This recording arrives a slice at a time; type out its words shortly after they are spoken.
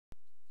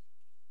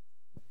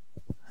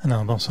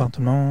Alors, bonsoir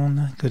tout le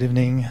monde, good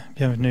evening,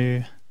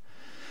 bienvenue.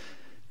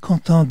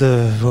 Content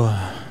de vous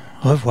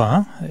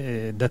revoir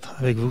et d'être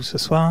avec vous ce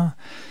soir.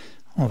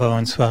 On va avoir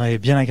une soirée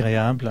bien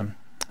agréable.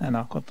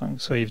 Alors, content que vous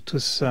soyez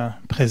tous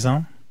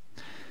présents.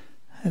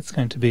 It's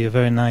going to be a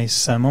very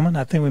nice moment.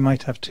 I think we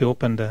might have to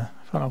open the...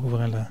 Il va falloir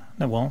ouvrir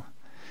the wall.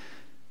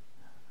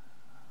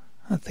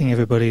 I think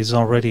everybody is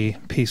already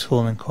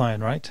peaceful and quiet,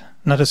 right?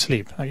 Not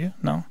asleep, are you?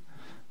 No?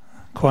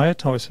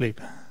 Quiet or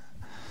asleep?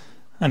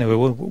 Anyway,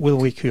 we'll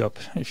wake you up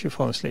if you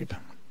fall asleep.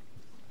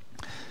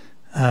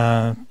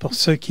 Pour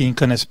ceux qui ne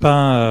connaissent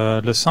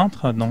pas le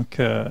centre,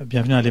 donc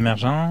bienvenue à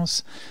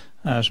l'émergence.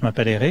 Je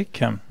m'appelle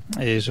Eric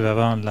et je vais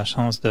avoir la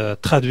chance de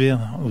traduire,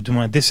 ou du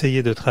moins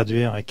d'essayer de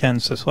traduire Ken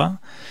ce soir.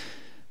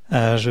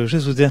 Je vais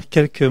juste vous dire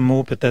quelques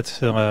mots peut-être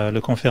sur le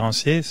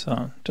conférencier. So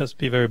just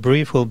be very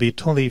brief. We'll be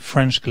totally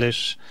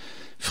French-English,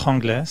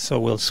 franglais, so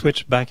we'll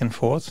switch back and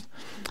forth.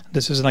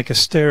 This is like a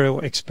stereo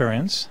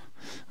experience.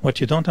 What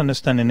you don't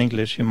understand in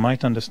English, you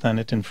might understand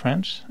it in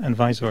French, and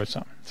vice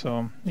versa.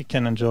 So you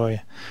can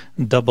enjoy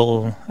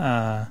double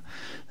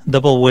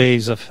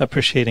ways of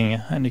appreciating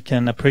it, and you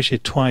can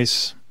appreciate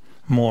twice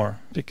more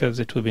because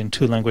it will be in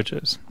two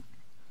languages.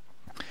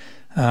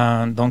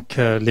 Donc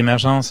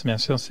l'émergence, bien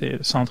sûr, c'est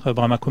le centre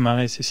Brahma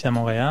Kumaris ici à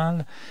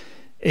Montréal.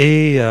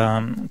 Et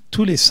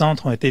tous les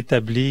centres ont été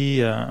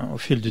établis au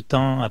fil du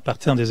temps à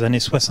partir des années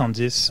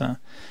 70.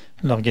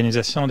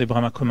 L'organisation des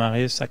Brahma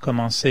Kumaris a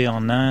commencé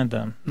en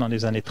Inde dans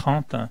les années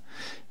 30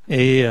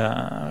 et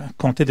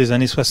compté des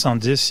années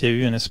 70, il y a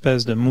eu une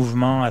espèce de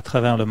mouvement à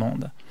travers le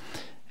monde.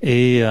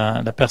 Et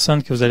la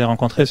personne que vous allez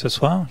rencontrer ce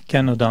soir,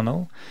 Ken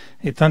O'Donnell,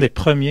 est un des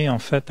premiers en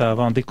fait à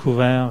avoir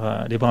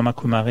découvert les Brahma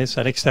Kumaris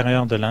à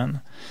l'extérieur de l'Inde.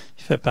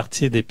 Il fait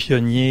partie des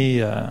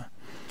pionniers.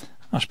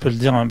 Je peux le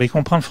dire, mais il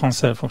comprend le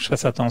français. Il faut que je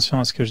fasse attention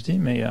à ce que je dis,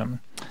 mais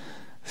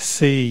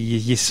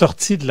il est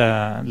sorti de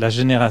la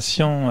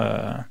génération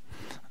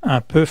un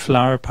peu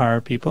flower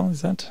power people,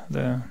 is that?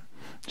 De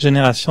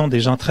génération des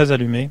gens très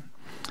allumés,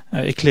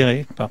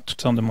 éclairés par toutes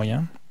sortes de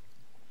moyens.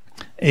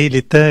 Et il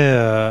était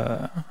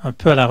un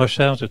peu à la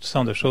recherche de toutes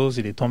sortes de choses.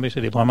 Il est tombé chez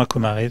les Brahma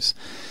Kumaris,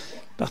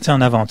 parti en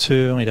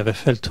aventure. Il avait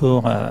fait le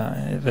tour,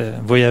 il avait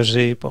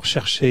voyagé pour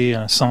chercher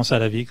un sens à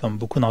la vie, comme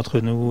beaucoup d'entre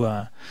nous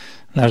à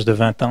l'âge de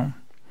 20 ans.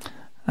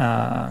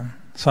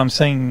 So I'm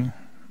saying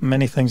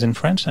many things in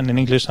French, and in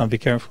English I'll be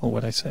careful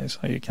what I say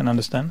so you can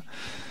understand.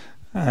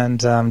 And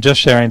just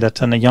sharing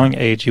that at a young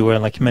age you were,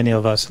 like many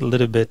of us, a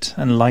little bit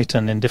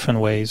enlightened in different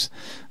ways,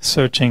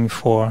 searching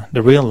for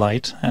the real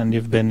light, and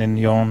you've been in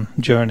your own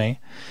journey.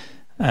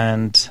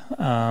 And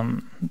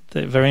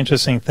the very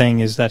interesting thing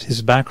is that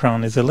his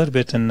background is a little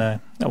bit in, a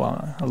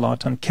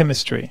lot on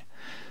chemistry.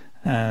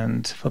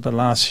 And for the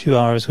last few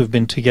hours we've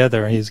been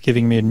together, he's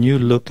giving me a new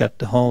look at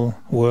the whole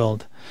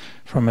world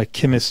from a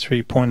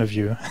chemistry point of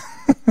view.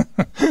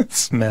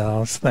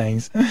 Smells,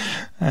 things.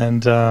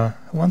 And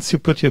once you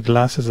put your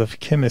glasses of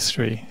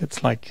chemistry,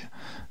 it's like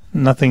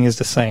nothing is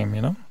the same,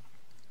 you know.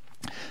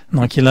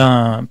 Donc il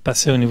a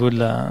passé au niveau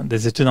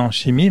des études en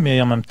chimie,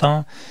 mais en même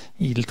temps,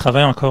 il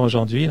travaille encore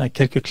aujourd'hui. Il a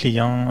quelques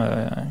clients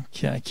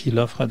qui il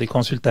offre des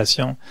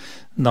consultations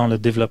dans le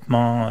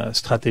développement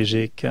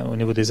stratégique au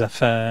niveau des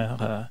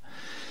affaires.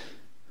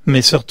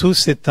 Mais surtout,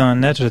 c'est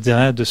un être, je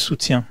dirais, de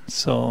soutien.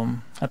 So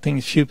I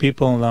think few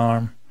people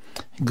are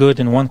good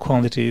in one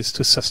quality is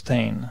to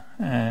sustain.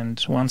 And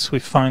once we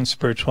find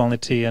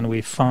spirituality and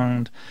we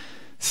find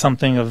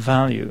something of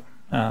value,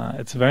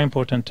 it's very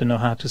important to know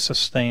how to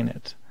sustain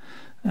it.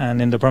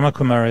 And in the Brahma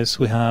Kumaris,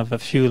 we have a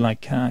few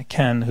like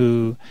Ken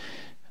who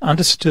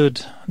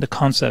understood the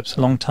concepts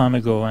a long time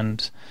ago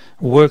and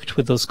worked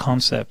with those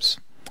concepts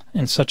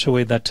in such a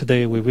way that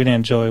today we really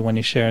enjoy when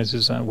he shares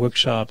his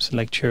workshops,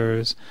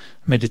 lectures,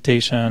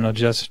 meditation, or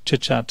just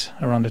chit-chat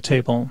around the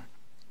table.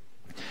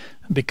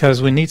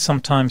 Because we need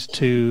sometimes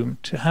to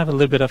have a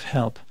little bit of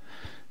help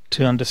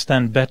to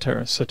understand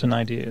better certain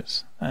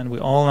ideas. And we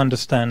all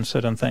understand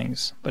certain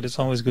things, but it's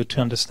always good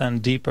to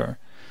understand deeper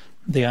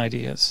the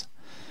ideas.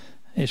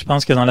 Et je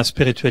pense que dans la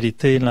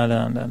spiritualité,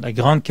 la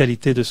grande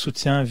qualité de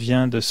soutien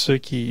vient de ceux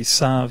qui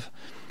savent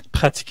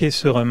pratiquer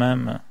sur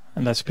eux-mêmes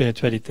la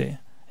spiritualité.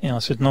 Et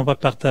ensuite, non pas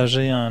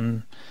partager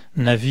un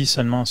avis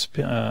seulement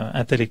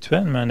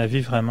intellectuel, mais un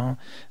avis vraiment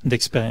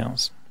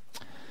d'expérience.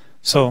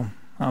 So,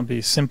 I'll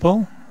be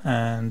simple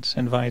and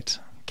invite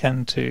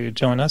Ken to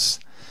join us.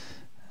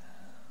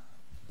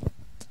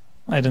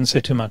 I didn't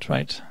say too much,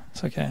 right?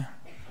 It's okay.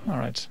 All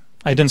right.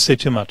 I didn't say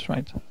too much,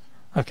 right?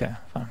 Okay,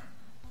 fine.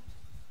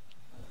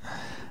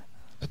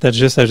 Peut-être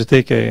juste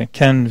ajouter que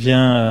Ken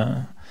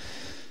vient,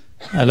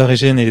 à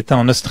l'origine, il était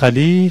en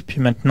Australie, puis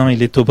maintenant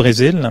il est au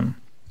Brésil.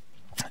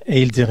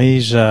 Et il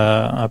dirige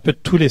un peu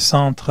tous les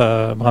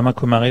centres Brahma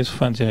Kumaris,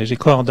 enfin il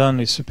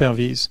coordonne et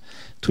supervise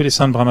tous les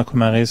centres Brahma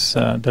Kumaris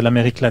de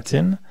l'Amérique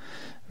latine.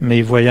 Mais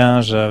il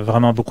voyage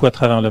vraiment beaucoup à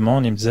travers le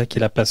monde. Il me disait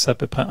qu'il a passé à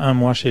peu près 1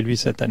 mois chez lui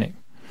cette année.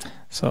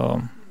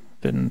 So,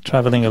 been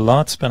traveling a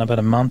lot, spent about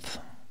a month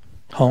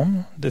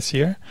home this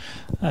year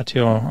at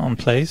your own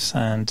place.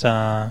 And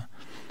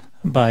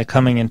by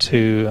coming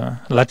into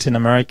Latin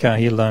America,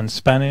 he learned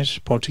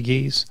Spanish,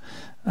 Portuguese,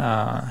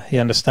 He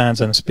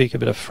understands and speaks a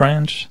bit of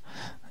French,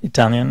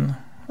 Italian,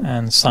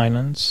 and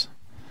silence,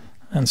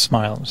 and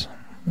smiles.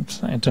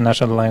 It's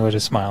international language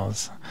is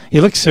smiles.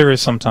 He looks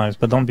serious sometimes,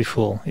 but don't be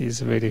fooled.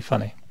 He's really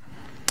funny.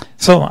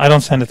 So I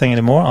don't say anything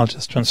anymore. I'll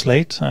just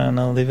translate, and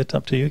I'll leave it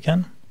up to you,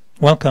 Ken.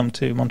 Welcome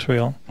to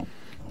Montreal.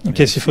 In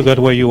case you forgot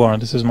where you are,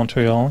 this is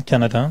Montreal,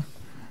 Canada.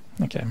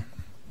 Okay.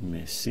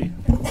 Merci.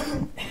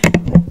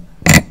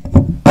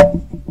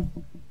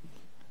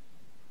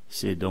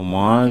 C'est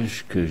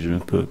dommage que je ne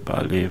peux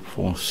parler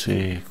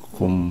français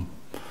comme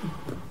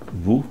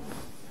vous.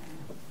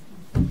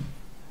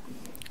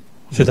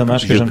 C'est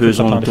dommage que je ne peux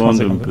pas parler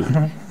français comme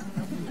vous.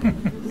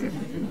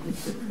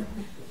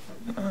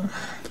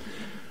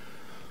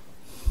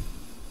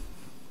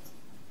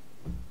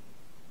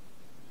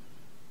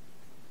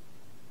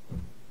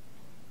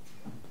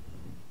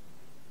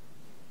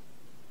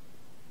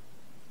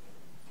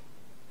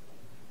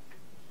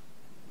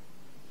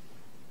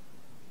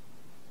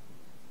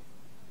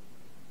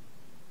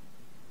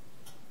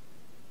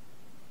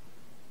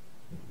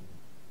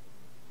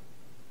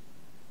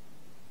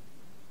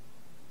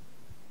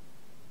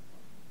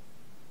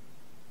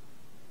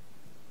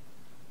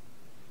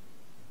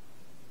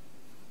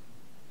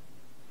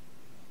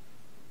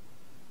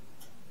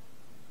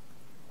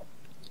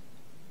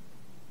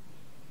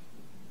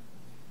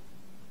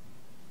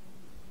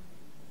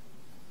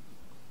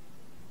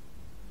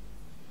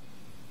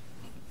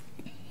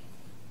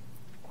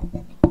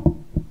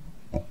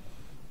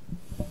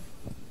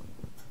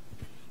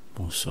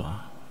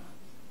 Bonsoir.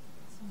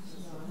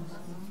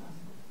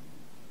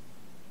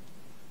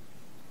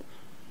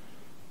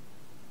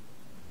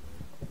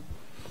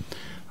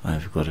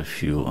 I've got a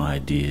few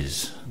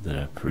ideas that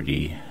are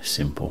pretty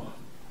simple.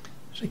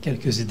 J'ai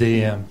quelques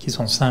idées qui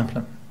sont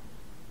simples.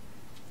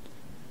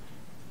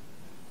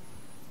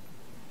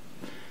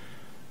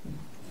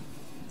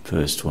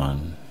 First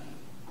one,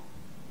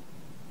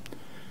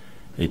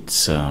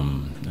 it's a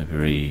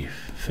very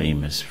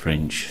famous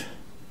French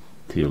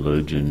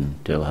theologian,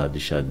 Teilhard de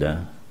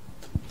Chardin.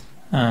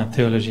 Un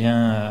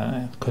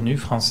théologien connu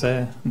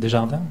français,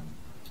 Desjardins.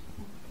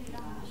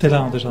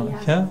 Teilhard de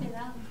Chardin.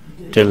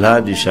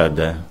 Teilhard de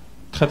Chardin.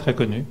 Très très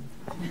connu.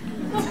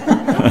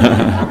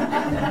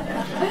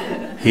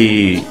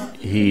 He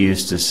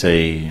used to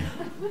say,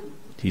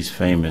 his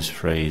famous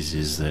phrase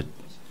is that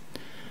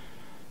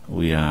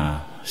we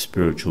are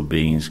spiritual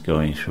beings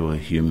going through a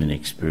human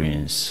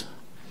experience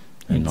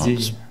and not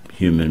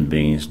human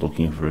beings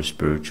looking for a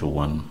spiritual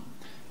one.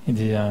 Il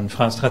dit une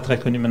phrase très très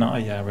connue maintenant,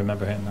 I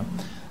remember him,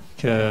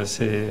 que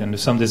nous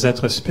sommes des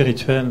êtres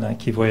spirituels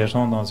qui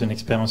voyageons dans une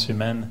expérience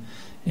humaine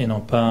et non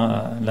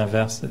pas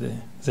l'inverse,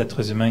 des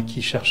êtres humains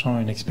qui cherchons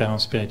une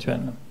expérience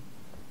spirituelle.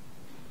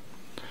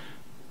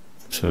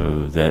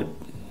 So that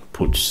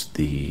puts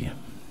the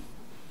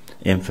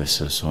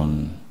emphasis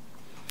on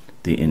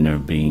the inner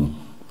being.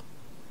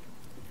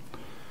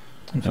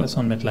 Une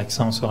façon de mettre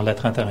l'accent sur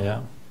l'être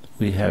intérieur.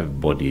 We have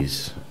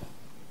bodies.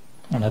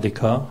 On a des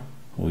corps.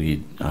 We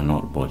are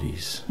not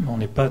bodies. Mais on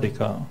n'est pas des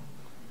corps.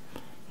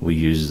 We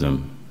use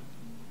them.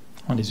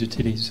 On les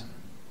utilise.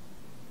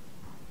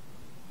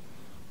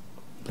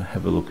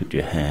 Have a look at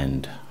your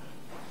hand.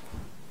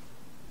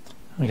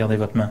 Regardez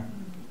votre main.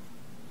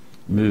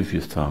 Move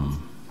your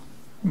thumb.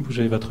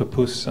 Bougez votre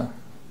pouce.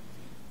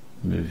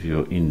 Move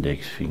your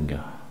index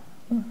finger.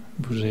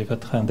 Bougez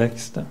votre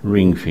index.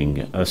 Ring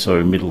finger.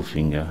 Middle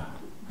finger.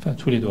 Enfin,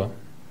 tous les doigts.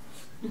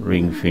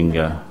 Ring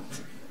finger.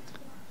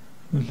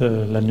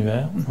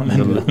 L'annuaire.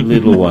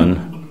 Little one.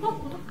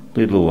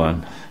 Little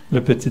one.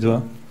 Le petit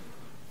doigt.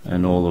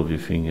 And all of your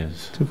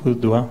fingers. Tous vos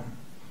doigts.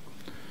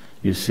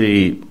 You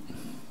see,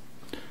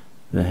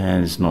 the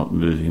hand is not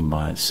moving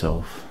by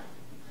itself.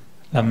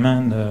 La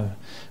main ne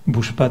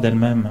bouge pas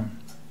d'elle-même.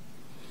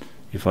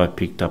 If I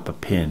picked up a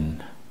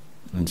pen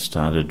and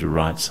started to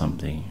write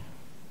something,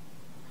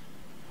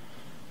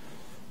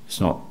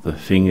 it's not the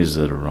fingers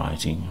that are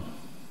writing.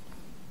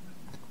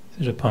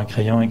 Si je prends un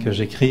crayon et que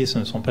j'écris, ce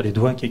ne sont pas les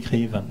doigts qui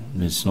écrivent.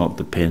 It's not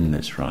the pen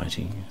that's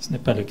writing. Ce n'est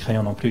pas le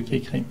crayon non plus qui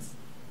écrit.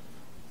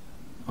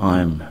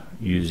 I'm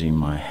using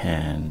my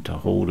hand to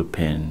hold a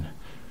pen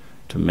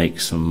to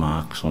make some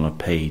marks on a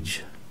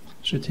page.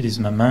 J'utilise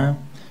ma main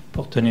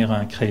pour tenir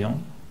un crayon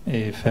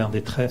et faire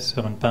des traits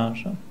sur une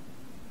page.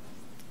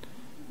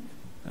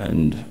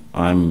 And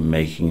I'm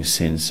making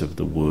sense of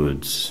the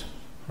words,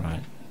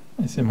 right?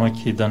 Et c'est moi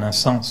qui donne un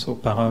sens aux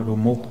paroles, aux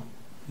mots.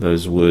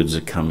 Those words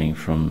are coming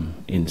from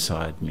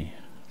inside me.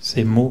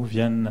 Ces mots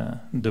viennent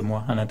de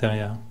moi, à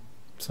l'intérieur.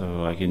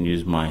 So I can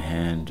use my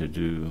hand to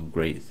do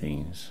great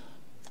things.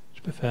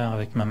 Je peux faire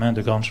avec ma main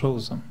de grandes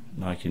choses.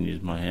 I can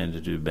use my hand to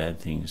do bad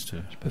things too.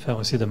 Je peux faire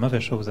aussi de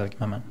mauvaises choses avec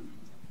ma main.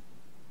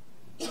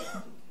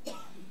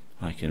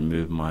 I can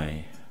move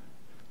my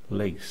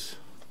legs.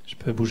 Je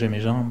peux bouger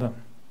mes jambes.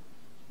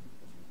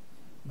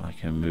 I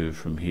can move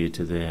from here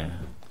to there.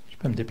 Je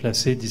peux me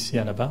déplacer d'ici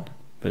à là-bas.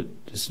 But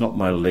it's not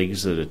my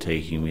legs that are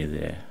taking me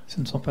there. Ce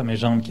ne sont pas mes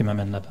jambes qui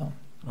m'amènent là-bas.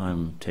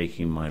 I'm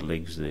taking my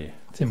legs there.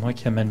 C'est moi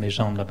qui amène mes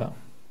jambes là-bas.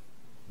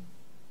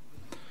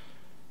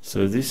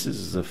 So this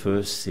is the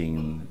first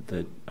thing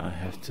that I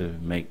have to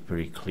make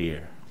very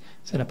clear.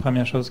 C'est la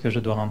première chose que je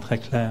dois rendre très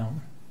claire.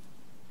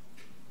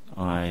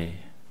 I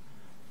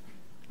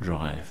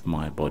drive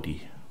my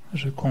body.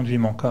 Je conduis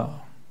mon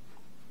corps.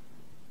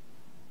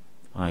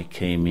 I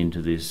came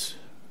into this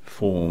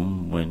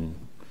form when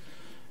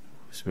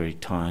I was very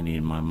tiny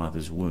in my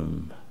mother's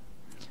womb.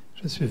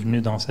 Je suis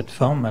venu dans cette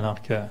forme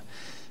alors que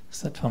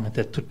cette forme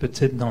était toute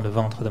petite dans le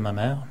ventre de ma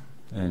mère.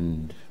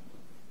 And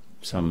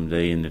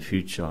someday in the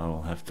future I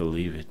will have to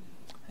leave it.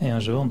 Et un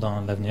jour,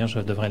 dans l'avenir, je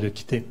devrais le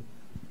quitter.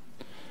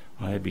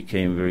 I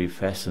became very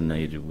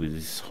fascinated with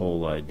this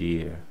whole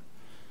idea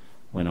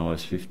when I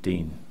was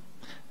 15.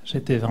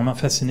 J'étais vraiment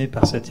fasciné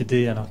par cette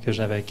idée alors que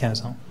j'avais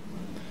 15 ans.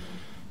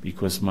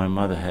 Because my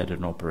mother had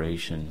an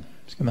operation.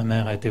 Parce que ma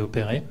mère a été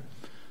opérée.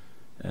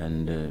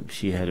 And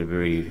she had a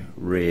very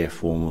rare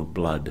form of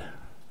blood.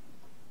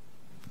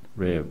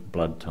 Rare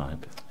blood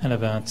type. Elle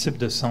avait un type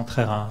de sang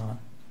très rare.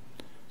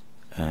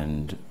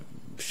 And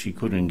she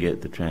couldn't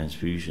get the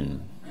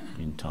transfusion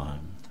in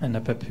time. Elle n'a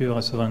pas pu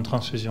recevoir une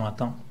transfusion à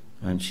temps.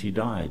 And she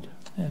died.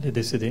 Elle est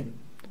décédée.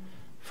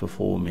 For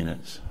 4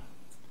 minutes.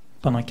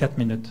 Pendant 4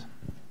 minutes.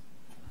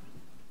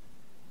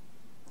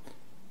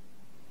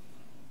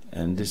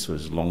 And this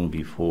was long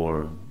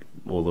before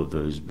all of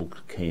those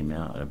books came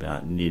out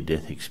about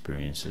near-death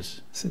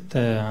experiences.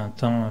 C'était un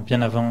temps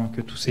bien avant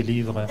que tous ces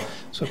livres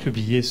soient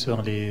publiés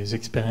sur les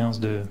expériences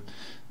de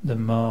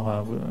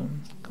mort,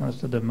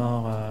 de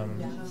mort,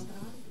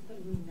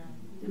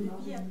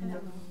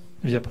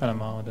 vie après la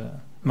mort, de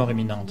mort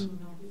imminente.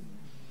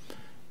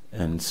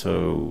 And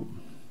so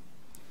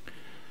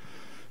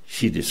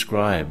she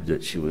described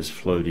that she was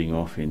floating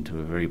off into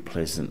a very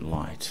pleasant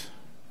light.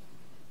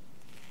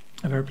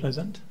 Very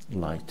pleasant.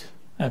 Light.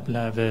 Elle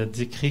avait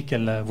décrit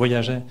qu'elle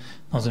voyageait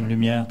dans une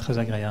lumière très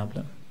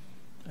agréable.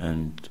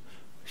 And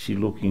she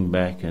looking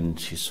back and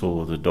she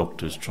saw the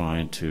doctors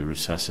trying to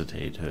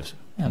resuscitate her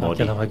Alors body.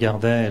 qu'elle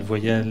regardait, elle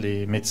voyait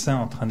les médecins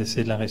en train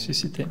d'essayer de la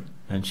ressusciter.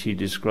 And she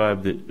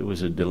described that it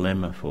was a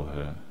dilemma for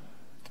her.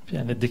 Puis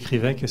elle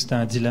décrivait que c'était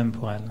un dilemme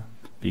pour elle.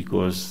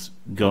 Because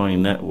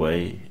going that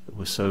way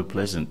was so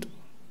pleasant.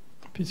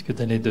 Puisque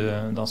d'aller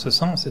dans ce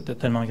sens, c'était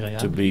tellement To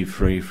agréable. be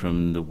free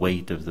from the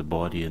weight of the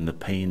body and the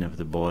pain of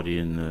the body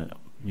and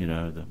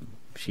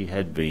she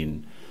had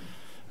been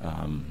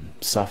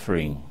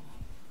suffering.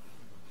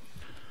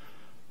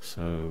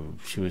 So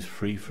she was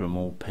free from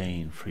all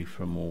pain, free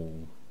from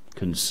all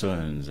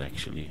concerns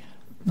actually.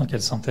 Donc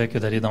elle sentait que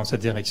d'aller dans cette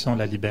direction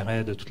la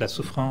libérait de toute la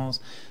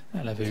souffrance.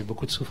 Elle avait eu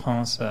beaucoup de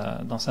souffrance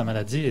dans sa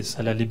maladie et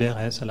ça la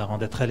libérait, ça la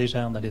rendait très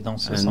légère d'aller dans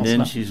ce And sens-là.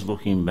 then she's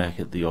looking back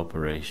at the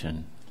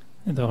operation.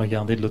 Et de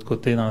regarder de l'autre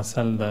côté dans la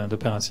salle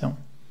d'opération.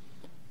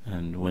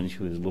 And when she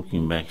was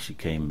looking back, she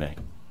came back.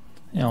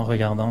 Et en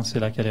regardant, c'est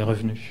là qu'elle est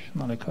revenue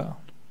dans le corps.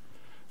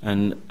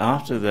 And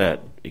after that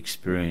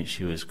experience,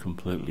 she was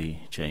completely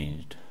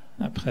changed.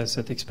 Après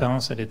cette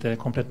expérience, elle était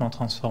complètement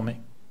transformée.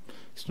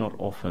 It's not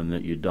often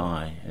that you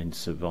die and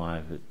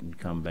survive it and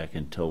come back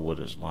and tell what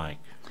it's like.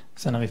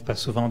 Ça n'arrive pas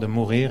souvent de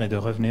mourir et de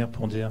revenir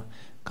pour dire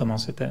comment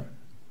c'était.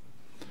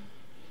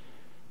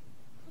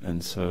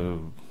 And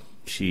so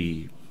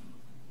she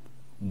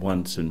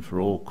once and for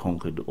all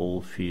conquered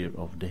all fear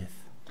of death.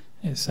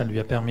 Et ça lui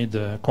a permis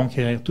de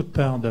conquérir toute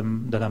peur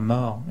de la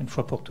mort une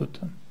fois pour toutes.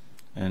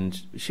 And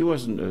she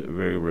wasn't a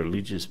very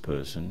religious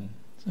person,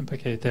 C'est pas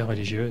qu'elle était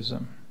religieuse,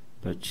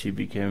 but she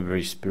became a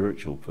very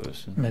spiritual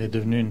person. mais elle est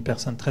devenue une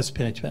personne très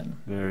spirituelle.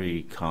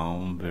 Very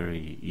calm,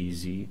 very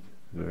easy,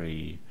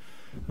 very...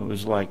 It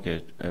was like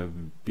a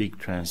big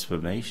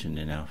transformation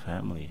in our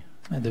family.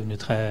 Elle est devenue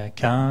très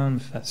calme,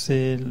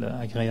 facile,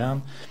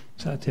 agréable.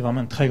 Ça a été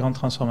vraiment une très grande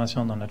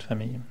transformation dans notre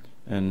famille.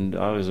 And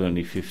I was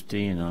only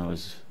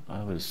 15.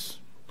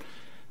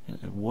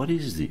 What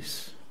is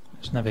this?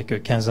 Je n'avais que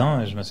 15 ans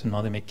et je me suis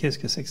demandé, mais qu'est-ce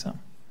que c'est que ça?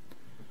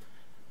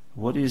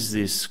 What is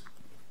this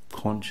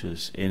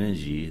conscious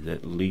energy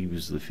that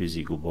leaves the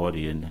physical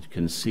body and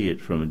can see it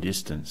from a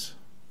distance?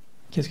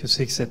 Qu'est-ce que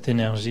c'est que cette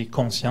énergie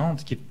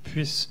consciente qui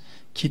puisse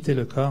quitter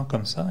le corps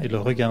comme ça et le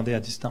regarder à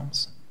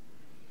distance?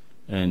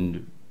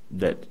 And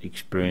that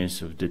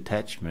experience of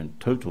detachment,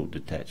 total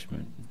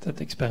detachment,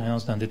 Cette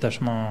expérience d'un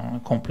détachement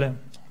complet,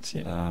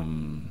 entier,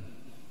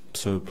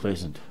 so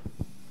pleasant.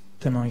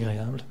 tellement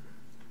agréable,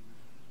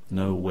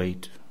 No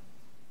weight,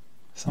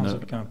 sans No.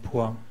 aucun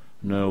poids,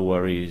 no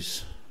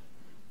worries.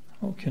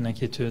 aucune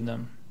inquiétude.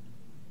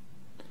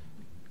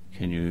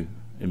 Can you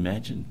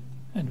imagine?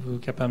 Êtes-vous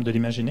capable de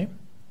l'imaginer?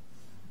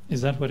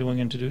 Is that what we're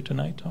going to do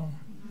tonight? Or?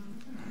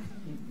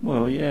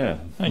 Well, yeah.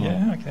 Oh,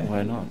 yeah, okay.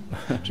 Why not?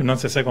 Je me demande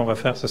si c'est ça qu'on va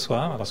faire ce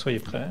soir, alors soyez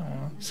prêts.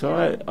 So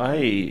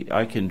I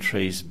can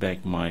trace back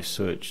my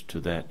search to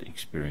that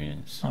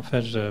experience. En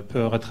fait, je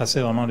peux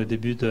retracer vraiment le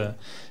début de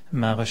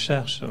ma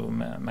recherche ou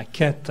ma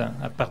quête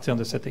à partir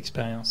de cette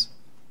expérience.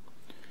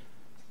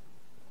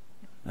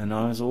 And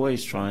I was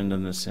always trying to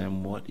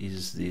understand what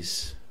is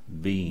this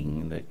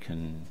being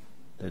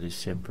that is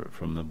separate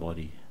from the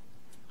body.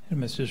 Je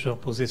me suis toujours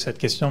posé cette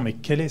question, mais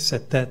quel est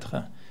cet être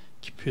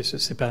qui puisse se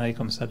séparer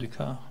comme ça du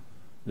corps?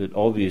 That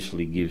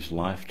obviously gives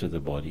life to the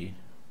body.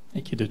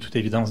 et qui de toute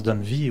évidence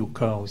donne vie au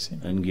corps aussi,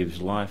 and gives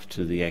life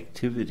to the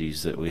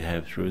activities that we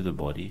have through the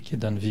body. qui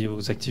donne vie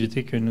aux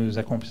activités que nous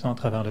accomplissons à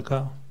travers le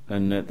corps.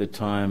 And at the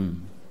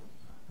time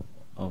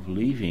of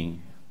leaving,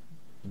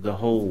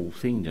 the whole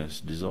thing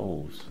just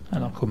dissolves.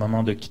 Alors qu'au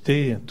moment de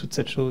quitter, toute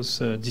cette chose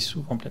se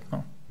dissout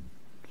complètement.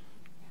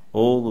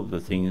 All of the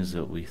things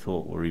that we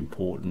thought were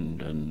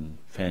important and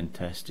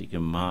fantastic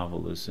and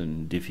marvelous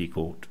and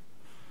difficult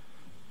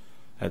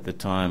at the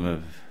time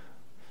of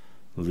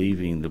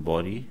leaving the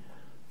body,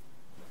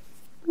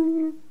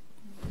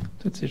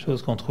 Toutes ces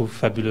choses qu'on trouve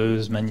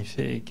fabuleuses,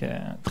 magnifiques,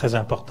 très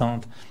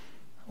importantes,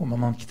 au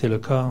moment de quitter le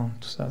corps,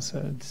 tout ça, ça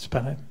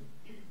disparaît.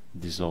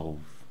 dissolve.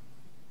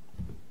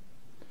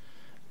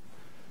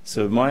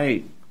 So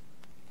my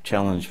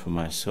challenge for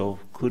myself,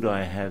 could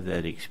I have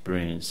that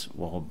experience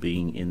while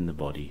being in the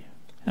body?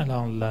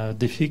 Alors, le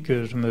défi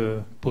que je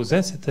me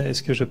posais, c'était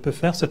est-ce que je peux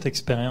faire cette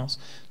expérience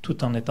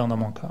tout en étant dans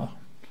mon corps?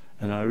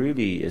 And I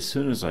really, as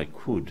soon as I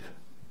could,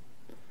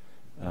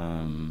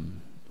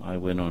 I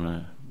went on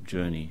a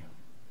journey.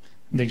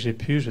 Dès que j'ai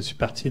pu, je suis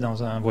parti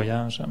dans un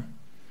voyage.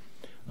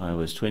 I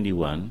was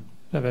 21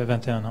 J'avais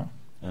 21 ans.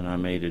 and I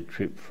made a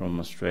trip from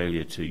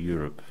Australia to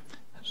Europe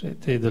J'ai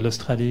été de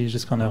l'Australie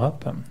jusqu'en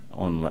Europe,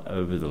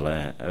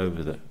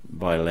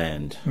 by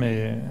land.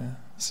 mais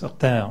sur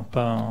Terre,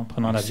 pas en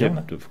prenant l'avion,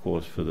 Except, of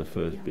course, for the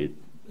first bit.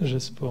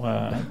 juste pour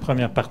la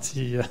première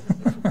partie,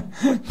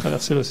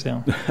 traverser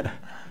l'océan.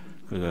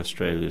 Because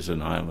Australia is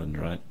an island,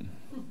 right?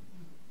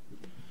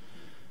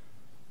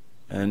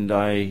 And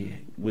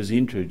I was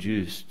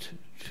introduced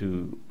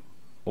to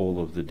all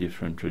of the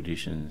different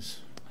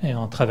traditions. Et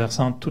en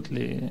traversant toutes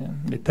les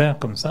terres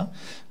comme ça,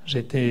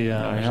 j'ai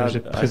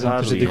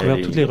hardly découvert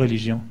had toutes les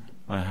religions.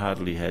 I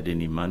hardly had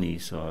any money,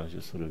 so I was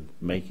just sort of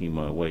making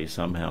my way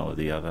somehow or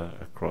the other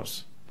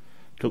across.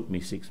 Took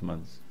me 6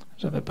 months.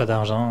 J'avais pas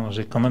d'argent,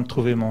 j'ai quand même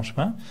trouvé mon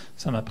chemin.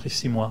 Ça m'a pris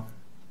 6 mois.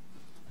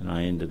 And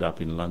I ended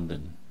up in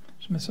London.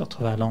 Je me suis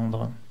retrouvé à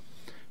Londres.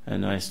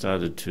 And I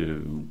started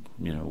to,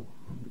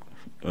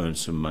 earn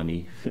some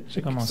money.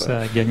 J'ai commencé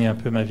à gagner un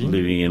peu ma vie.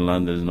 Living in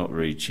London is not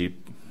very cheap.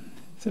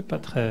 C'est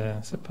pas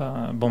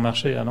un bon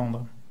marché à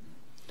Londres.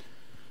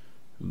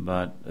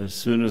 But as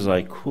soon as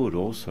I could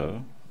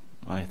also,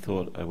 I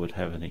thought I would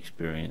have an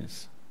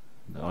experience.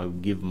 I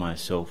would give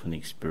myself an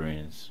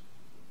experience.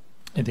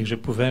 Et dès que je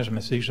pouvais, je me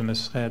suis dit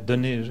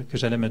que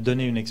j'allais me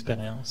donner une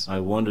expérience. I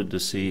wanted to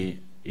see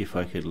if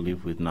I could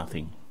live with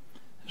nothing.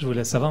 Je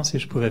voulais savoir si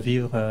je pouvais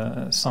vivre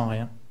sans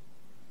rien.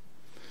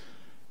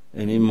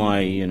 And in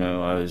my,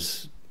 I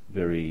was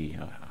very,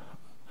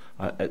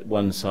 at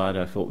one side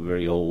I felt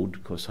very old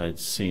because I'd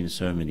seen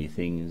so many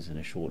things in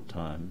a short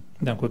time.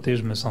 D'un côté,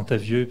 je me sentais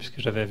vieux puisque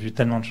j'avais vu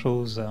tellement de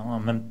choses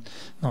en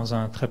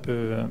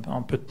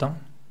peu de temps.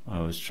 I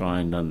was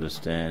trying to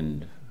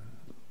understand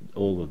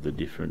all of the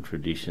different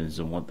traditions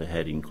and what they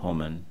had in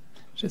common.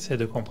 J'essayais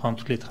de comprendre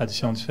toutes les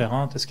traditions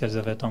différentes et ce qu'elles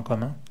avaient en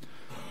commun.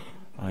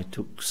 I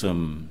took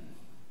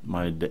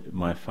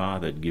my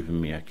father had given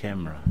me a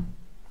camera.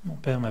 Mon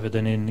père m'avait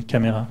donné une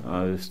caméra.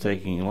 I was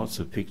taking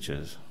lots of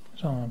pictures.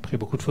 J'en ai pris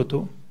beaucoup de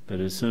photos. But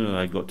as soon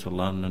as I got to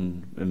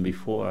London, and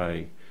before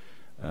I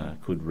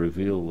could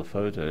reveal the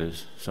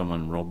photos,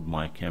 someone robbed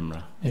my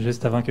camera. Et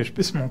juste avant que je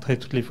puisse montrer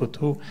toutes les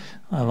photos,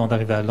 avant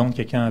d'arriver à Londres,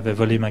 quelqu'un avait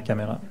volé ma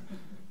caméra.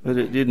 But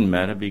it didn't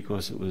matter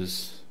because it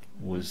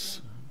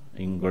was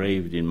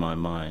engraved in my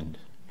mind.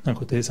 D'un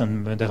côté, ça ne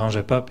me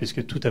dérangeait pas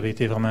puisque tout avait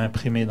été vraiment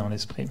imprimé dans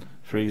l'esprit.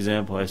 For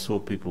example, I saw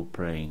people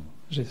praying.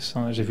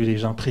 J'ai vu les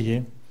gens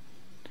prier.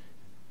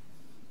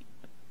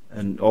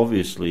 And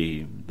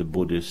obviously the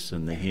Buddhists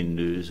and the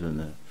Hindus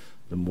and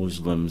the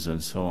Muslims and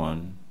so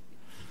on,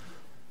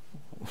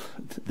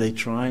 they're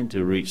trying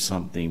to reach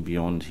something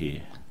beyond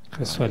here.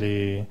 Que ce soit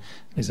les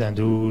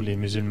hindous, les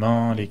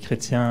musulmans, les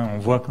chrétiens, on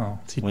voit quand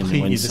ils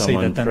prient, ils essayent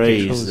d'atteindre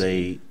quelque chose.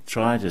 They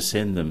try to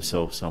send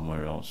themselves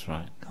somewhere else,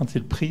 right? Quand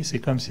ils prient, c'est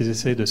comme s'ils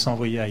essayaient de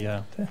s'envoyer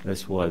ailleurs.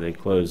 That's why they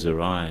close their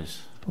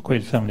eyes. Pourquoi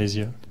ils ferment les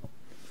yeux?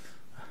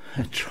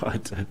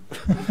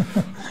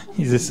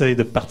 Ils essayent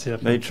de partir.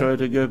 They try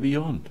to go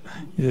beyond.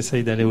 Ils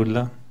essayent d'aller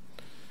au-delà.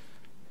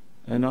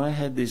 And I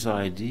had this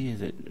idea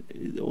that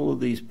all of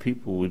these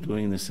people were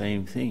doing the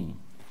same thing.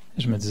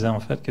 Je me disais en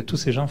fait que tous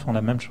ces gens font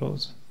la même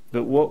chose.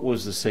 But what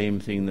was the same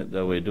thing that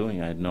they were doing?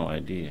 I had no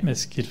idea. Mais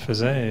ce qu'ils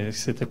faisaient,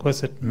 c'était quoi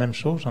cette même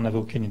chose? J'en avais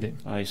aucune idée.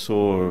 I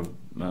saw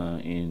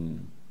in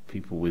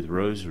people with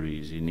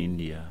rosaries in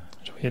India.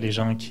 Je voyais les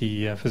gens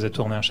qui faisaient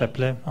tourner un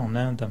chapelet en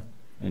Inde.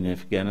 In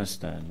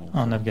Afghanistan.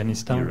 En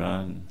Afghanistan.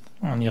 Iran.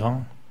 En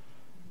Iran.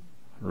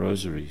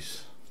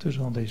 Rosaries.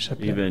 Toujours des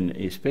chapelets. Even,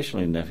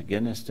 especially in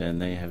Afghanistan,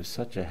 they have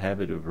such a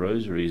habit of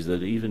rosaries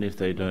that even if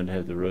they don't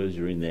have the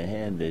rosary in their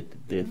hand,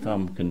 their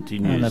thumb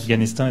continues. En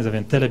Afghanistan, ils avaient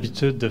une telle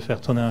habitude de faire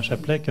tourner un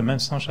chapelet que même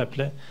sans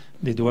chapelet,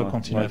 les doigts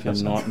continuent à faire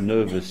ça. Like a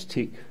nervous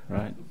tick,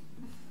 right?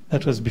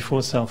 That was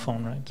before cell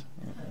phone, right?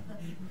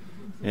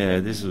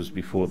 Yeah, this was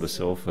before the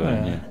cell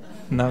phone. Yeah.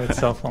 Now it's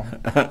cell phone.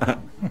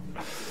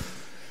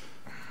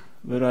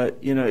 But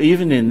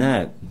even in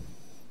that,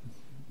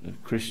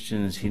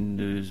 Christians,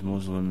 Hindus,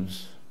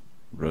 Muslims,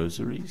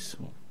 rosaries.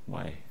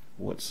 Why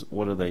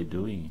what are they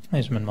doing?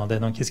 Et je me demandais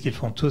donc qu'est-ce qu'ils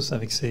font tous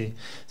avec ces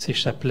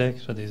chapelets, que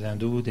ce soit des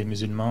hindous, des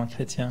musulmans,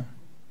 chrétiens.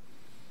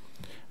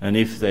 And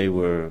if they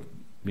were,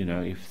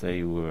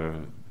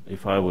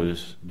 if I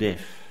was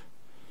deaf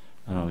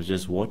and I was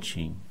just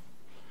watching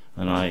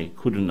and I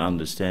couldn't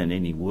understand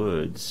any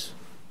words,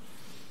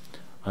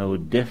 I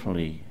would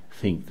definitely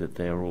think that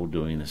they are all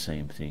doing the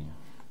same thing.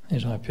 Et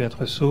j'aurais pu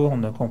être sourd,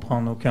 ne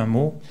comprendre aucun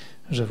mot.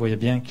 Je voyais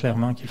bien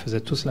clairement qu'ils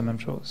faisaient tous la même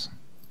chose.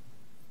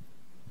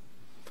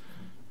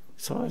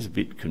 So I was a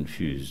bit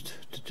confused,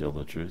 to tell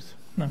the truth.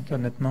 Donc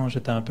honnêtement,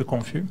 j'étais un peu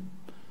confus.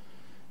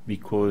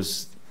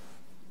 Because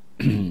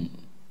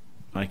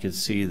I could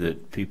see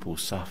that people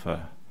suffer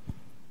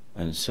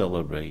and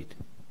celebrate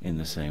in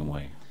the same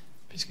way.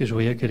 Puisque je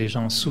voyais que les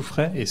gens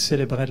souffraient et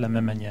célébraient de la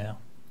même manière.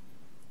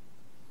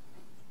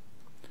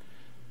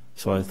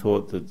 So I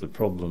thought that the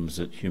problems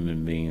that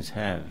human beings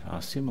have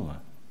are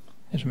similar.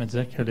 Et je me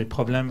disais que les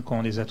problèmes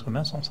qu'ont les êtres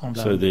humains sont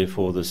semblables. So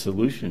therefore the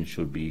solution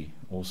should be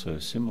also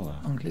similar.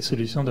 Donc les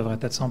solutions devraient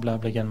être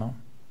semblables également.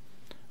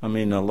 I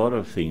mean, a lot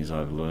of things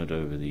I've learned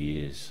over the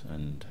years,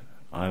 and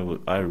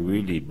I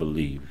really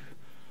believe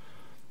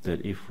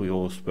that if we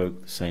all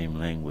spoke the same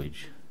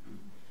language,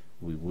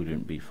 we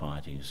wouldn't be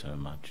fighting so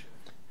much.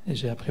 Et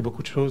j'ai appris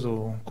beaucoup de choses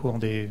au cours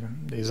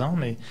des ans,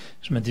 mais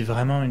je me dis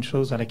vraiment une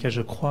chose à laquelle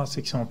je crois,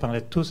 c'est que si on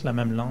parlait tous la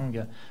même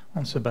langue, on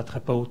ne se battrait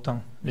pas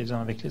autant les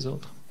uns avec les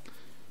autres.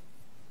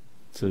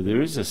 So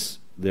there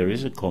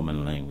is a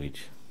common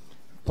language.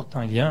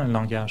 Pourtant, il y a un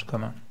langage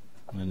commun.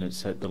 And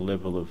it's at the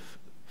level of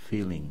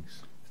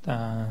feelings. C'est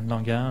un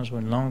langage ou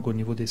une langue au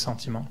niveau des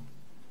sentiments,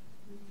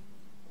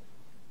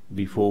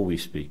 Before we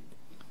speak.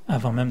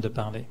 avant même de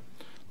parler.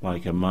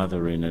 Like a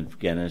mother in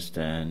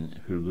Afghanistan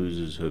who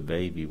loses her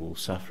baby will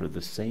suffer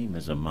the same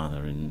as a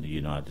mother in the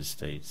United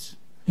States.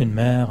 Une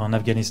mère en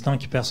Afghanistan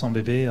qui perd son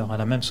bébé aura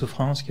la même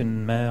souffrance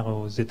qu'une mère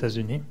aux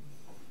États-Unis,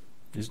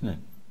 Isn't it?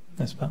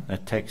 n'est-ce pas? A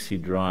taxi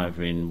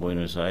driver in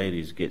Buenos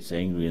Aires gets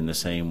angry in the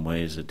same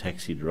way as a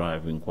taxi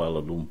driver in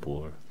Kuala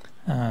Lumpur.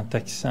 Un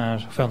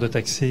chauffeur de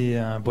taxi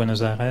à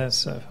Buenos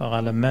Aires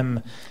aura la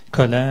même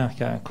colère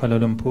qu'à Kuala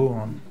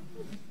Lumpur,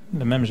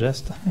 le même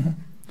geste,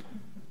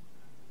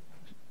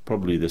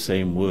 Probably the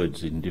same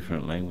words in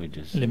different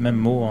languages. les mêmes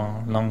mots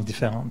en langues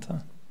différentes.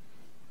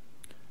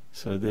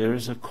 So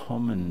there's a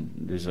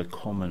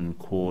common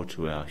core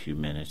to our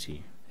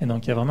humanity. Et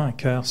donc il y a vraiment un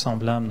cœur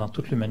semblable dans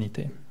toute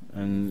l'humanité.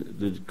 And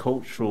the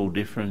cultural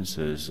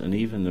differences and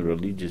even the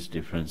religious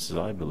differences,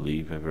 I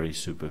believe, are very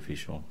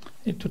superficial.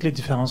 Et toutes les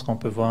différences qu'on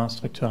peut voir,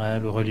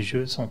 structurelles ou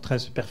religieuses, sont très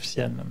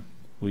superficielles.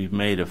 We've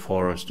made a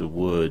forest of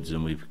words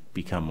and we've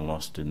become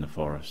lost in the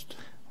forest.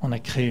 On a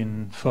créé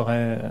une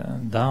forêt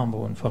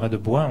d'arbres ou une forêt de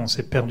bois, on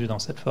s'est perdu dans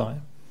cette forêt.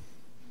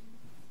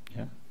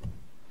 Yeah.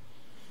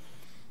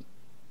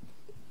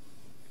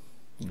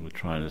 We're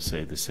trying to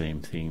say the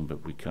same thing,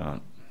 but we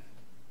can't.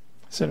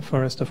 C'est le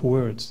forest of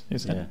words.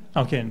 Yeah.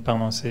 Ok,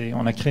 pardon,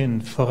 on a créé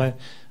une forêt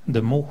de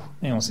mots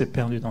et on s'est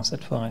perdu dans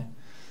cette forêt.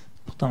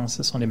 Pourtant,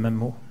 ce sont les mêmes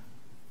mots.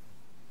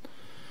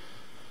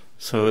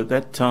 So at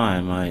that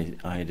time,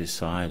 I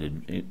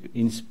decided,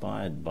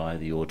 inspired by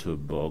the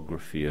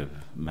autobiography of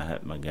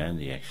Mahatma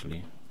Gandhi,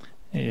 actually,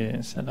 Et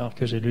c'est alors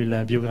que j'ai lu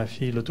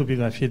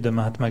l'autobiographie de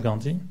Mahatma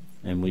Gandhi,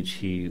 in which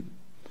he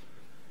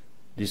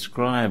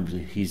described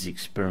his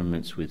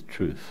experiments with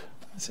truth.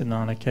 c'est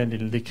dans laquelle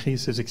il décrit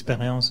ses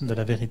expériences de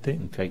la vérité.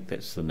 In fact,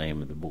 that's the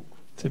name of the book,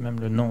 C'est même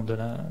le nom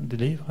du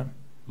livre,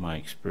 My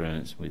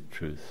Experience with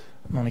Truth.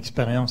 mon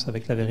expérience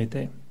avec la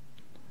vérité.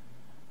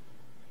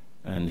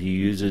 And he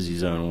uses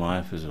his own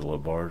life as a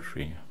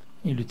laboratory.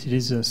 Il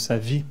utilise sa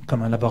vie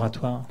comme un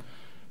laboratoire.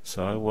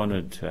 So I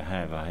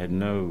had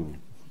no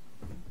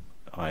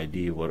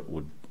idea what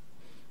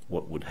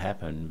would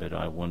happen, but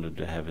I wanted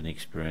to have an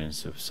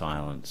experience of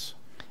silence.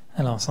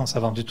 Alors, sans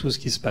savoir du tout ce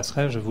qui se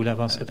passerait, je voulais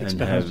avoir cette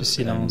expérience du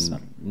silence and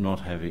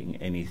not having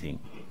anything.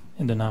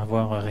 et de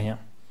n'avoir rien.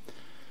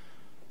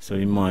 So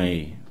in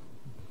my,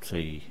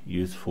 say,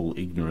 youthful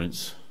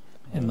ignorance,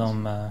 Et dans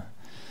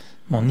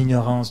mon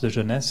ignorance de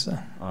jeunesse,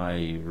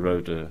 I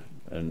wrote a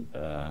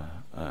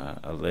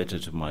letter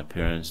to my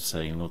parents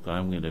saying, "Look,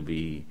 I'm going to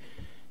be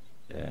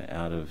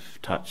out of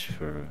touch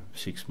for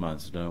 6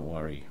 months. Don't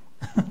worry."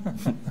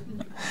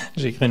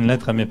 j'ai écrit une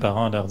lettre à mes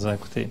parents en leur disant,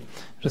 écoutez,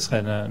 je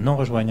serai non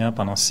rejoignable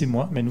pendant 6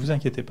 mois, mais ne vous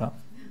inquiétez pas.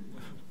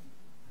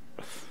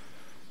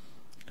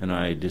 And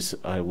I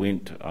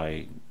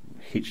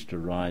hitched a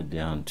ride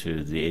down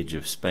to the edge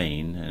of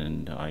Spain,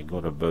 and I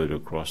got a boat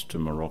across to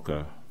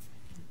Morocco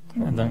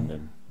from Donc,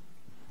 London,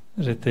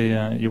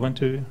 you went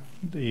to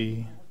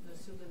the...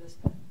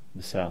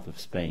 the south of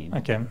Spain,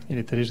 Ok, il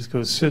est allé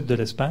jusqu'au sud de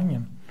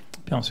l'Espagne,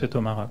 puis ensuite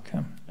au Maroc.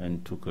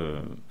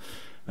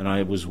 and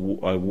I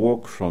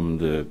walked from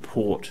the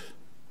port,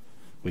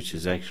 which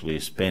is actually a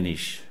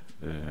Spanish,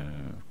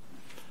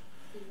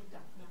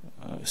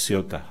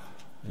 Ceuta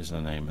is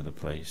the name of the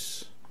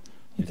place.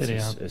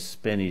 It's a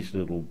Spanish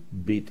little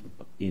bit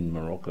in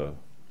Morocco.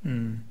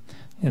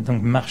 Et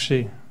donc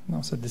marché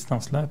dans cette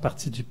distance-là, à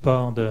partir du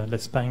port de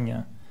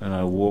l'Espagne. And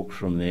I walked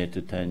from there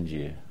to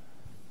Tangier.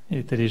 Il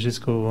est allé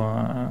jusqu'au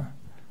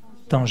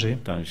Tanger.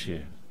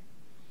 Tangier.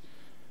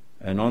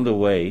 And on the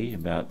way,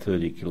 about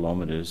 30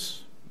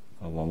 kilometers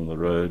along the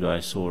road,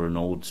 I saw an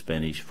old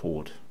Spanish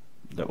fort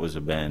that was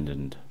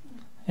abandoned.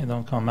 Et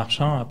donc, en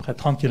marchant, après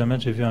 30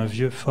 km, j'ai vu un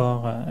vieux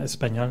fort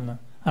espagnol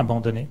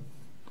abandonné.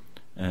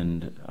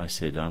 And I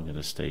said, I'm going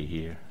to stay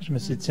here. Je me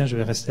suis dit, tiens, je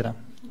vais rester là.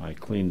 I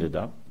cleaned it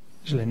up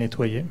Je l'ai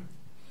nettoyé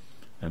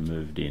and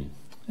moved in.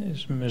 et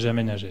j'ai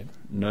aménagé.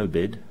 No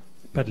bed,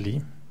 Pas de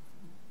lit,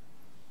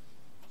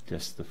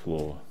 just the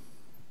floor.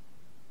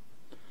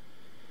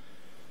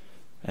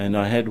 And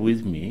I had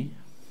with me,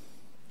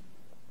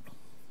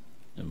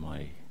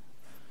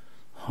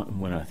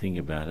 when I think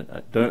about it,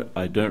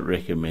 I don't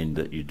recommend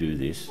that you do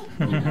this.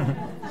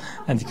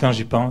 Elle dit quand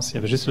j'y pense, il y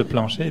avait juste le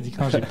plancher, elle dit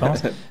quand j'y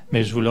pense,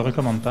 mais je vous le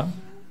recommande pas.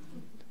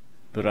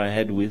 But I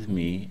had with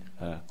me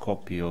a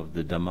copy of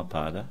the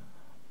Dhammapada,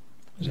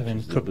 J'avais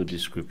which is the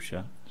Buddhist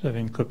scripture,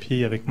 une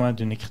copie avec moi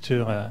d'une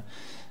écriture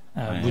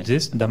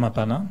bouddhiste,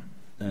 Dhammapada.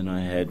 and I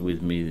had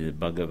with me the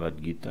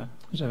Bhagavad Gita,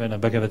 J'avais la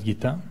Bhagavad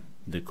Gita,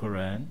 the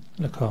Quran,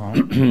 le Coran,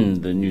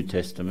 the New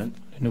Testament,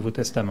 le Nouveau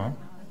Testament,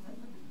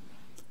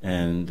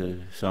 and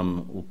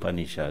some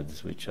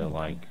Upanishads, which are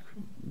like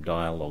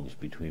dialogues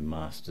between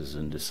masters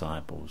and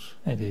disciples.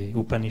 et les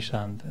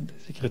Upanishads,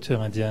 des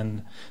écritures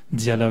indiennes,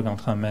 dialogue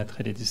entre un maître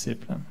et les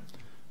disciples.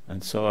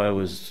 And so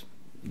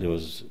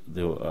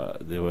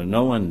there were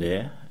no one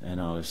there, and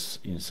I was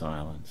in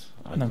silence.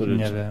 Donc il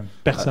n'y avait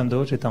personne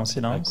d'autre, j'étais en I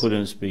silence.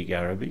 couldn't speak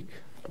Arabic.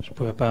 Je ne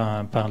pouvais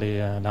pas parler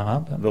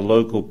l'arabe. The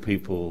local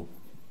people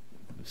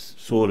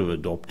sort of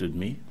adopted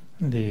me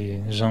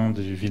Les gens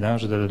du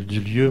village,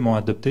 du lieu m'ont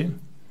adopté.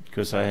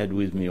 because I had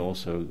with me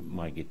also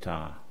my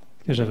guitar.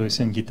 Que j'avais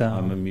aussi une guitare.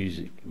 I'm a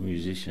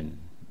musician.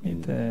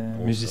 J'étais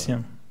also.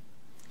 musicien.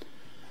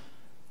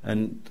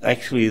 And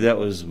actually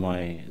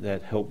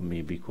that helped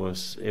me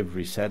because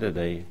every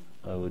Saturday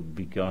I would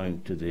be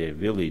going to their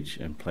village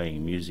and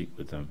playing music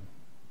with them.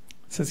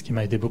 C'est ce qui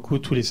m'a aidé beaucoup.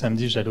 Tous les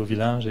samedis, j'allais au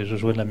village et je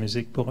jouais de la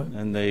musique pour eux.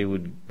 And they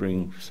would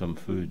bring some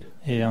food.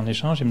 Et en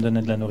échange, ils me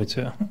donnaient de la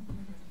nourriture.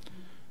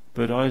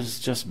 But I was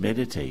just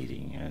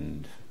meditating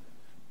and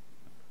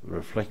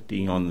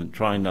reflecting on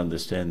trying to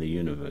understand the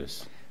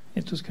universe.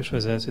 Et tout ce que je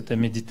faisais, c'était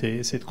méditer,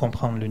 essayer de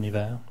comprendre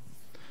l'univers.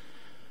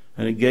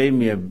 And it gave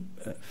me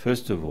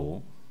first of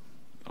all,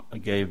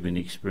 it gave me an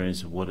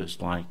experience of what it's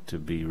like to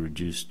be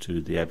reduced to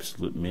the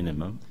absolute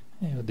minimum.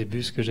 Et au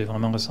début, ce que j'ai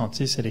vraiment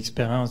ressenti, c'est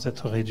l'expérience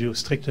d'être réduit au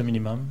strict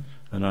minimum.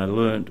 And I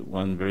learned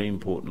one very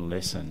important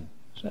lesson.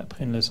 J'ai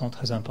appris une leçon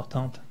très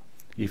importante.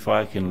 If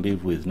I can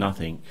live with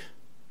nothing,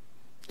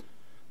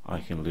 I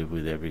can live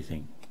with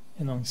everything.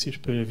 Et donc, si je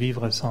peux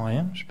vivre sans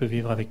rien, je peux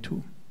vivre avec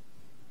tout.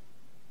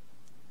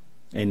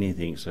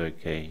 Anything's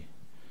okay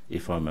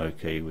if I'm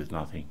okay with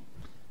nothing.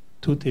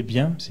 Tout est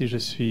bien si je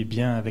suis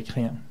bien avec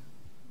rien.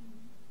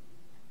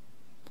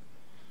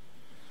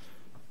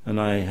 And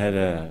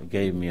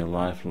gave me a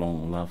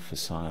lifelong love for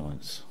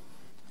silence.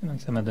 Et donc,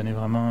 ça m'a donné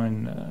vraiment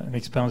une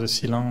expérience de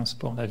silence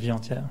pour la vie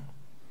entière.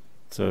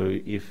 So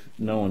if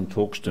no one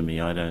talks to me,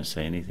 I don't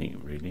say anything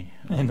really.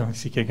 Et donc,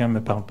 si quelqu'un ne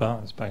me parle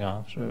pas, c'est pas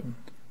grave.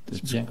 C'est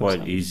It's bien comme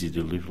quite ça. easy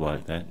to live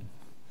like that.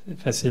 C'est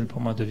facile pour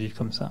moi de vivre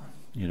comme ça.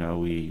 You know,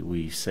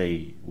 we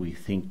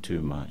think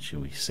too much,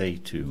 and we say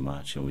too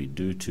much, and we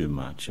do too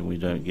much, and we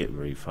don't get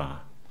very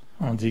far.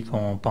 On dit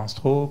qu'on pense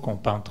trop, qu'on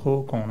parle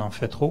trop, qu'on en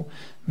fait trop,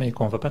 mais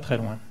qu'on va pas très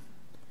loin.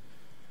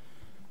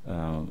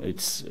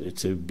 It's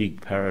a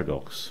big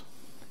paradox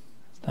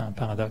C'est un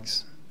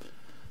paradoxe.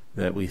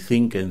 that we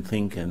think and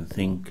think and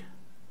think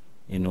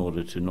in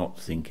order to not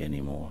think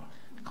anymore.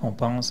 Qu'on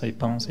pense et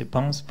pense et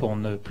pense pour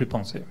ne plus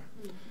penser.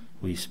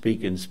 We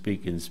speak and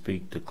speak and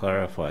speak to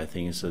clarify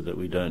things so that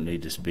we don't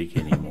need to speak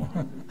anymore.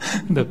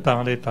 De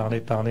parler, parler,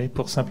 parler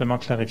pour simplement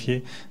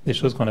clarifier des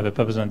choses qu'on n'avait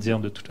pas besoin de dire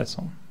de toute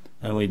façon.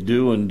 And we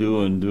do and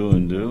do and do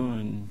and do,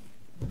 and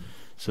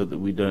so that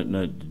we don't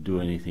need to do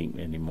anything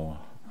anymore.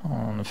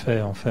 On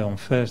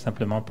fait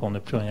simplement pour ne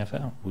plus rien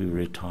faire. We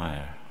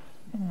retire.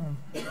 On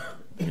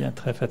devient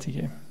très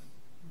fatigué.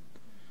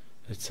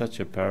 It's such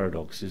a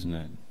paradox, isn't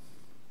it?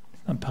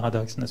 C'est un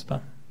paradoxe, n'est-ce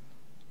pas?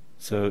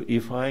 So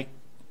if I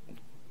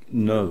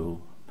know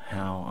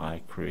how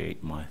I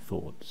create my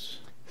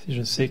thoughts, Si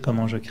je sais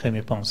comment je crée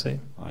mes pensées,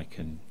 I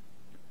can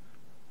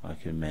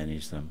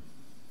manage them.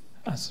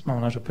 à ce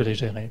moment-là, je peux les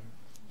gérer.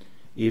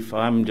 If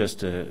I'm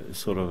just a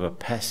sort of a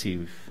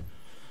passive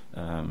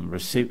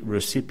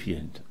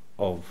recipient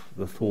of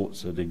the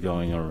thoughts that are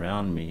going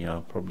around me,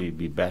 I'll probably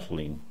be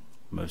battling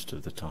most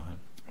of the time.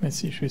 Mais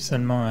si je suis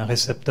seulement un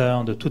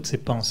récepteur de toutes ces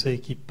pensées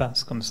qui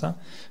passent comme ça,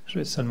 je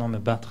vais seulement me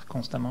battre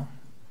constamment.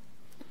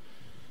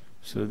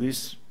 So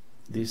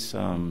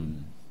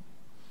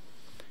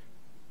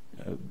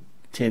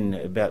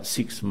about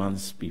 6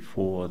 months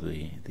before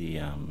the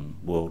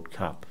World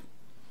Cup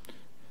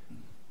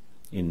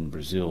in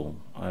Brazil,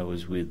 I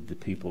was with the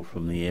people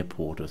from the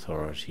airport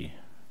authority.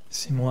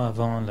 6 mois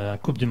avant la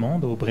Coupe du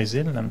Monde au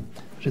Brésil,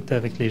 j'étais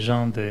avec les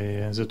gens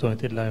des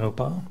autorités de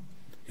l'aéroport.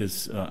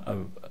 Because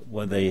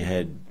when they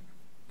had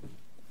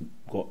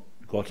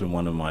gotten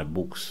one of my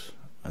books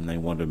and they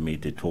wanted me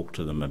to talk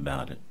to them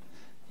about it.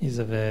 Ils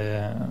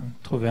avaient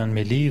trouvé un de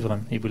mes livres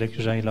et ils voulaient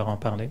que j'aille leur en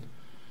parler.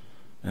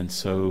 And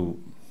so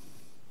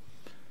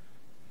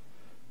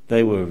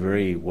they were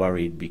very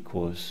worried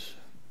because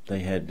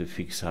they had to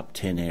fix up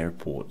 10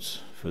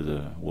 airports for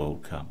the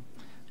World Cup.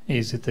 Et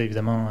ils étaient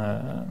évidemment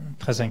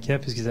très inquiets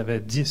puisqu'ils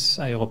avaient 10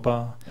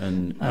 aéroports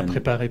à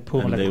préparer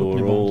pour la they Coupe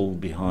du were Monde. all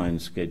behind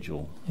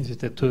schedule. Ils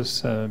étaient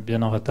tous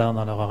bien en retard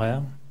dans leur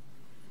horaire.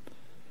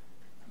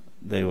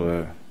 They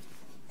were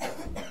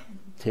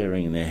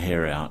tearing their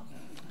hair out.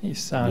 Ils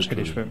s'arrachaient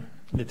les cheveux,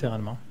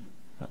 littéralement.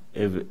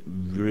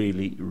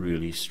 Really,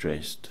 really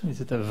stressed.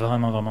 Ils étaient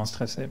vraiment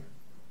stressés.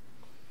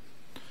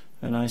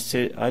 And I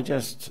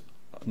just,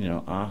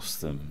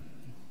 asked them,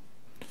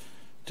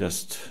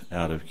 just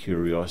out of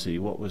curiosity,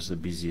 what was the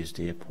busiest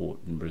airport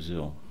in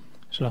Brazil?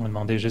 Je leur ai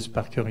demandé juste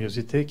par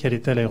curiosité quel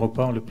était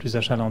l'aéroport le plus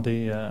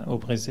achalandé au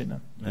Brésil.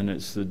 And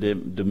it's the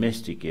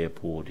domestic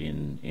airport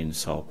in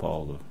Sao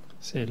Paulo.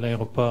 C'est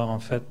l'aéroport en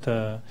fait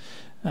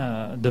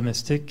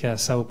domestique à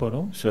Sao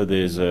Paulo. So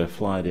there's a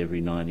flight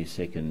every 90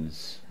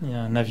 seconds. Il y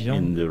a un avion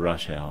in the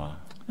rush hour.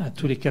 À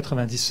tous les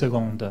 90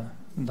 secondes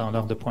dans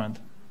l'heure de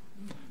pointe.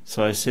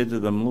 So I said to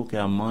them, look,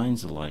 our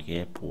minds are like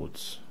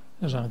airports.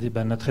 J'ai dit,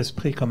 notre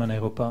esprit est comme un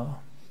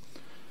aéroport.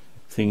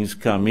 Things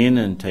come in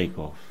and take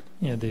off.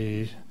 Il y a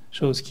des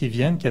choses qui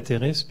viennent, qui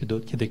atterrissent, puis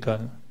d'autres qui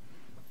décollent.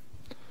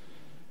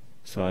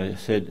 So I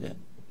said,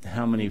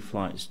 how many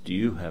flights do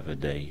you have a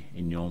day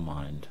in your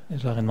mind? Et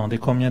je leur ai demandé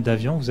combien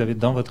d'avions vous avez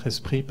dans votre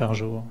esprit par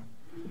jour.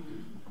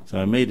 So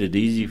I made it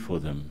easy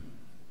for them.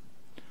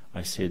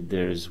 I said,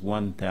 there's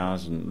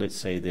 1,000, let's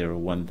say there are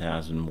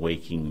 1,000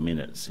 waking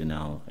minutes in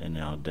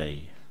our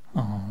day.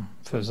 En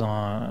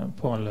faisant,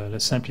 pour le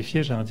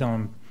simplifier, j'aurais dit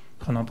en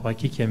prenant pour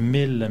acquis qu'il y a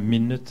 1000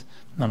 minutes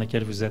dans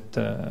lesquelles vous êtes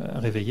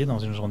réveillé dans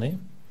une journée.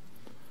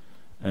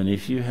 And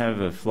if you have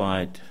a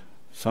flight,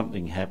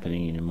 something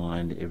happening in your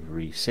mind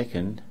every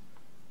second,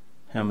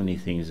 how many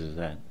things is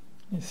that?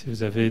 Et si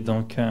vous avez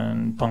donc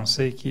une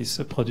pensée qui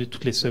se produit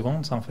toutes les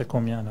secondes, ça en fait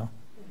combien là?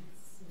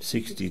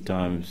 60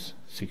 times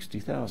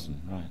 60,000,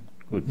 right?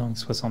 Good. Donc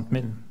 60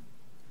 000.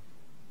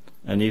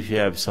 And if you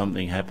have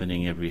something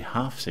happening every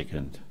half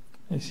second,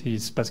 et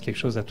s'il se passe quelque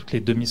chose à toutes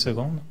les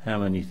demi-secondes, how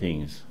many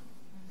things?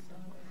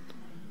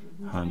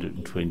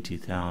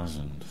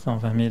 120,000.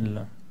 120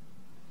 000.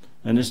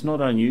 And it's not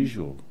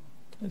unusual.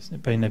 Et ce n'est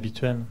pas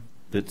inhabituel.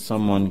 That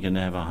someone can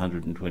have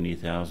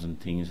 120,000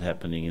 things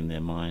happening in their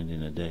mind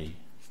in a day.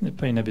 Ce n'est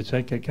pas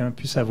inhabituel que quelqu'un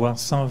puisse avoir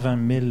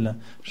 120 000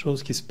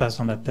 choses qui se passent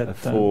dans la tête. A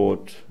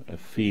thought, a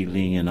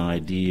feeling, an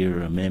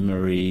idea, a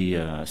memory,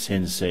 a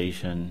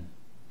sensation.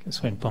 Que ce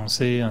soit une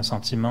pensée, un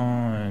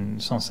sentiment,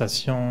 une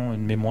sensation,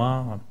 une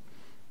mémoire.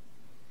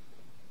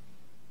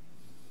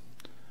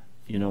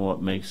 You know what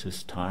makes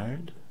us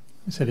tired?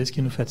 Vous savez ce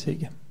qui nous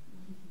fatigue?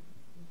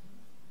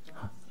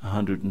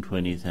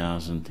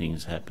 120,000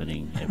 things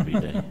happening every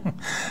day.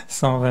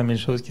 120 000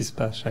 choses qui se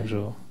passent chaque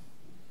jour.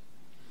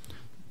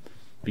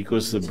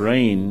 Because the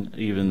brain,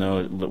 even though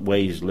it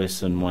weighs less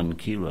than 1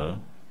 kilo,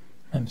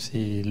 même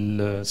si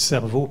le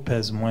cerveau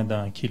pèse moins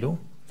d'1 kilo,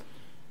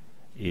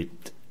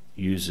 it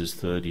uses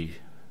 35%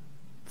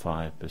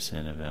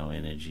 of our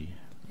energy.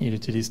 Il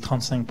utilise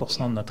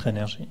 35% de notre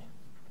énergie.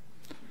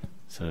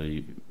 So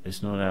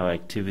it's not our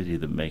activity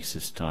that makes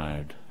us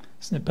tired.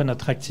 Ce n'est pas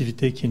notre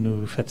activité qui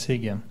nous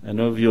fatigue. And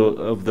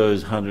of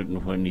those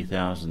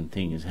 120,000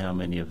 things, how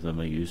many of them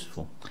are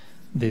useful?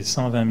 Des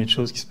 120 000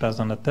 choses qui se passent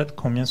dans notre tête,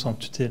 combien sont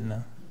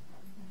utiles?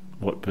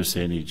 What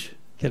percentage?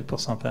 Quel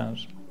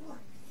pourcentage?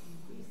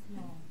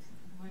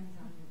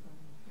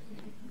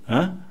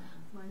 Huh?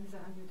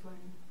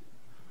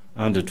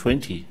 Under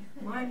 20.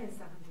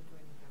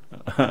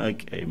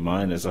 Okay,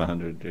 minus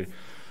 100.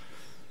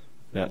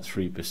 About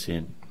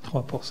 3%.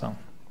 3%.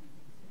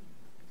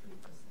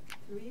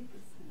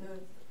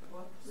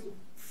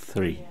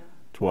 3.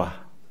 3.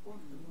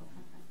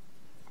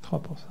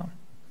 3%.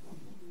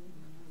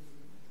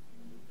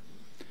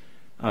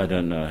 I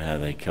don't know how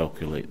they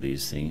calculate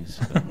these things.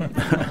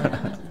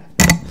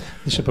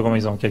 Je ne sais pas comment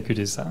ils ont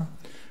calculé ça.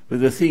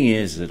 But the thing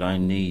is that I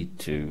need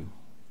to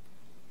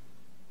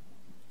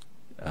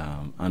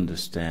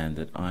understand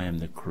that I am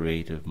the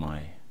creator of my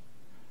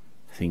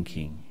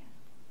thinking.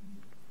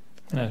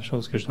 La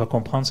chose que je dois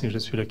comprendre, c'est que je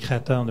suis le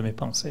créateur de mes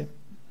pensées.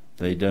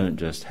 They don't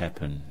just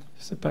happen.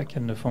 C'est pas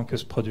qu'elles ne font que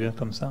se produire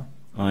comme ça.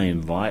 I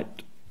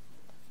invite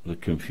the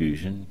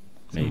confusion,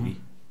 maybe.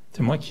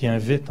 C'est moi qui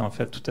invite en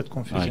fait toute cette I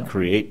confusion.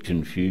 create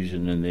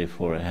confusion and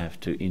therefore I have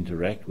to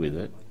interact with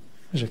it.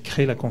 Je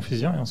crée la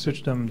confusion et ensuite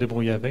je dois me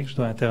débrouiller avec, je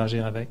dois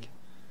interagir avec.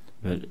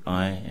 But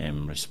I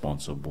am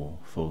responsible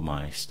for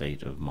my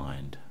state of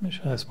mind. Mais je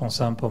suis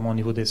responsable pour mon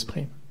niveau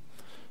d'esprit.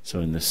 So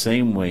in the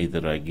same way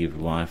that I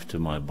give life to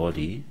my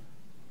body,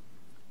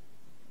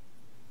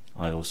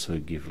 I also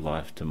give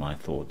life to my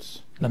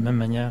thoughts. De la même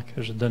manière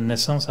que je donne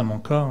naissance à mon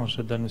corps,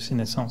 je donne aussi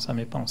naissance à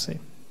mes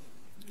pensées.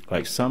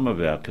 Like some of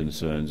our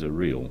concerns are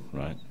real,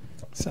 right?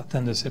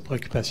 Certaines de ces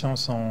préoccupations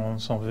sont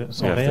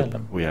réelles.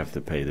 We have to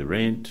pay the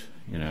rent,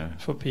 Il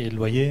faut payer le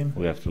loyer,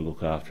 We have to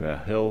look after our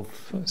health.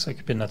 il faut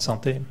s'occuper de notre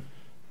santé.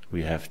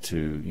 We have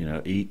to,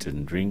 eat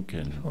and drink, Il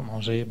and faut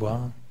manger,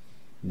 boire.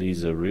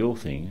 these are real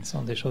Ce things.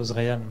 sont des choses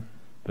réelles.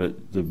 But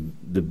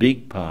the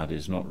big part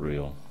is not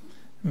real.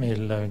 Mais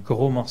le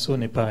gros morceau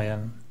n'est pas réel.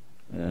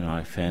 And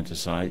I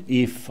fantasize,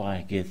 if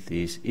I get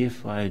this,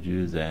 if I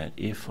do that,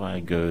 if I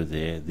go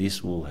there,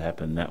 this will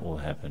happen, that will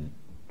happen.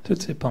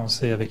 Toutes ces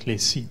pensées avec les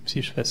si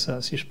je fais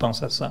ça, si je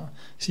pense à ça,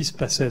 si se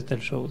passait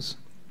telle chose.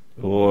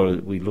 Or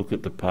we look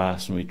at the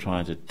past and we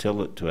try to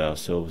tell it to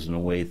ourselves in a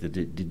way that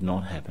it did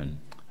not happen.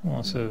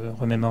 On se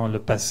remémore le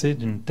passé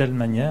d'une telle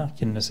manière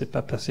qu'il ne s'est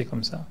pas passé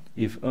comme ça.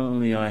 If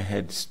only I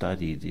had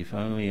studied, if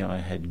only I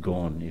had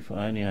gone, if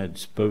only I had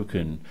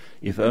spoken,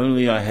 if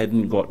only I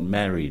hadn't got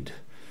married,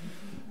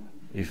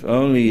 if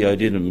only I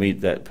didn't meet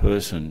that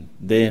person,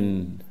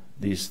 then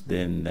this,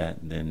 then that,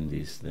 then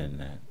this, then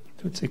that.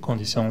 Toutes ces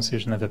conditions, si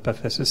je n'avais pas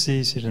fait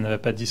ceci, si je n'avais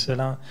pas dit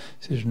cela,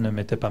 si je ne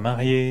m'étais pas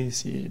marié,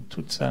 si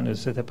tout ça ne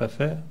s'était pas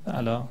fait,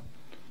 alors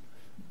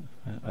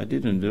I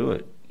didn't do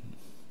it,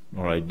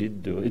 or I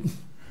did do it.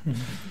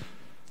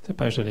 c'est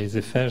pas que je les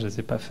ai faits, je les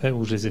ai pas faits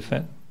ou je les ai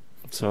faits.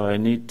 So I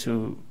need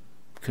to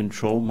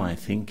control my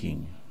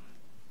thinking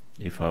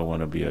if I want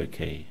to be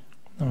okay.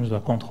 Donc je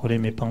dois contrôler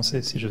mes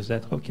pensées si je veux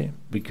être OK.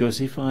 Because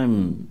if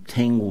I'm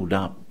tangled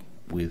up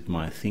with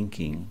my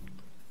thinking,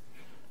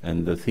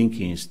 and the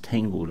thinking is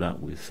tangled up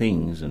with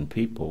things and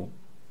people,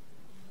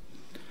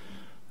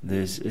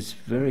 it's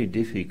very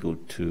difficult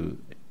to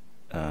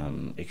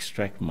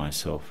extract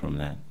myself from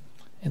that.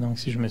 Et donc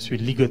si je me suis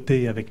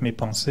ligoté avec mes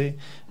pensées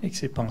et que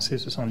ces pensées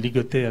se sont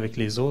ligotées avec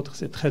les autres,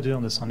 c'est très dur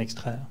de s'en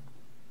extraire.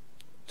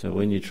 So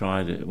when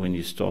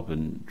you stop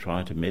and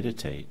try to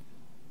meditate,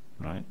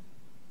 right?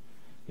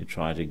 You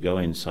try to go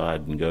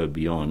inside and go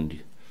beyond,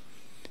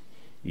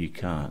 you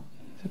can't.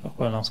 C'est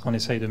pourquoi lorsqu'on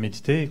essaye de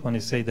méditer et qu'on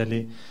essaye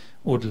d'aller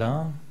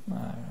au-delà,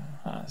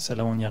 c'est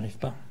là où on n'y arrive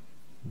pas.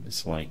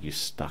 It's like you're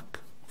stuck.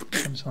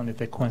 Comme si on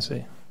était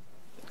coincé.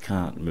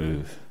 Can't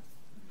move.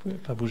 Vous ne pouvez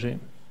pas bouger.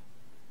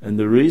 And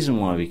the reason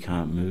why we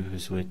can't move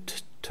is we're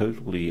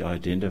totally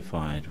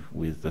identified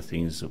with the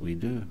things that we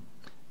do.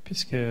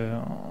 Puisque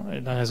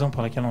la raison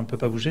pour laquelle on ne peut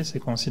pas bouger, c'est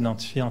qu'on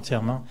s'identifie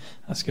entièrement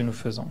à ce que nous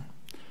faisons.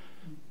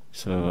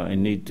 So I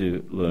need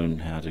to learn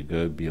how to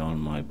go beyond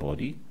my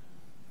body.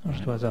 Donc,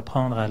 je dois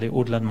apprendre à aller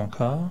au-delà de mon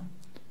corps,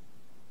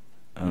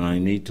 And I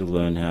need to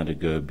learn how to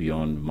go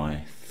beyond my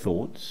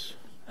thoughts.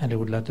 aller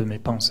au-delà de mes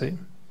pensées,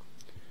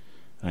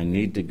 I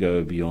need to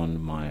go beyond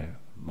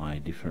my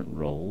different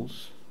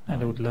roles.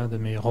 aller au-delà de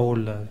mes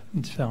rôles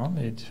différents,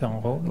 mes différents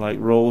rôles. Like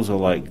roles are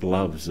like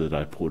gloves that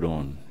I put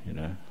on,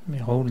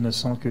 Mes rôles ne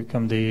sont que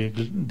comme des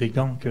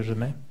gants que je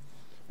mets.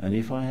 And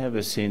if I have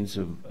a sense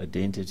of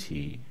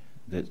identity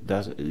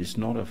that it's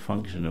not a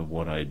function of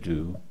what I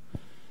do,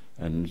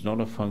 and it's not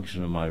a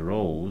function of my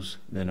roles,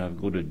 then I've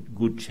got a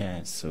good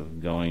chance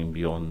of going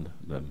beyond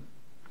them.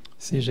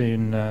 Si j'ai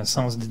un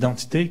sens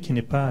d'identité qui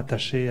n'est pas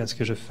attaché à ce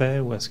que je fais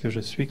ou à ce que je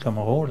suis comme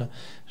rôle,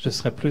 je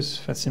serai plus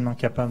facilement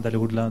capable d'aller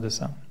au-delà de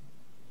ça.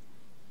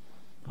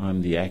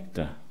 I'm the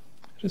actor,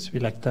 Je suis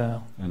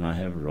l'acteur and I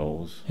have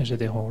roles. et j'ai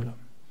des rôles.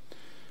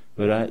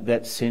 But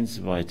that sense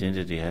of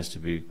identity has to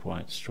be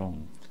quite strong.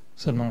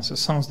 Seulement, ce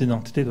sens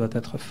d'identité doit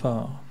être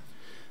fort.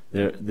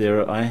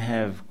 I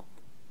have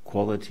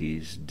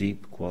qualities,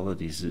 deep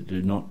qualities that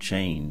do not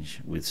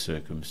change with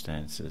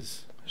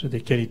circumstances. J'ai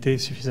des qualités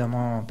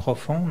suffisamment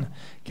profondes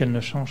qu'elles ne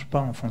changent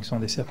pas en fonction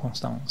des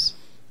circonstances.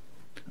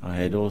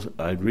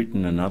 I'd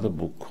written another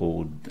book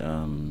called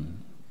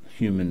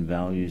Human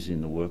Values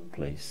in the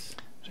Workplace.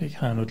 J'ai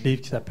écrit un autre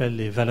livre qui s'appelle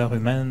Les valeurs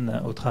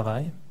humaines au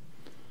travail.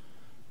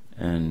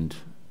 And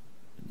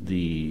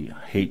the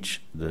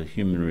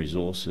Human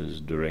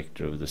Resources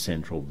Director of the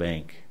Central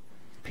Bank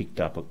picked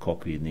up a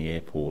copy in the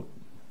airport.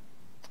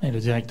 Et le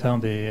directeur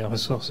des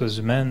ressources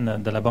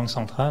humaines de la Banque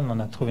centrale en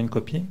a trouvé une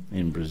copie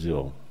In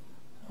Brazil.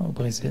 au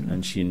Brésil.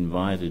 And she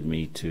invited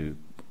me to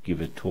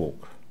give a talk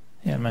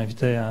Et elle m'a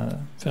invité à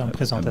faire une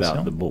présentation,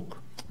 about the book.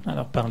 à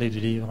leur parler du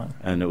livre.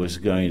 And it was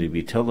going to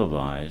be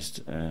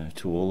televised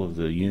to all of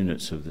the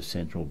units of the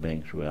central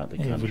bank throughout the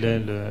Et il country. voulait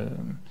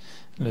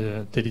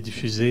le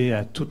télédiffuser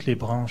à toutes les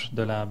branches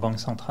de la Banque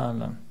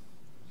centrale.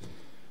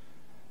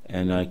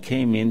 And I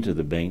came into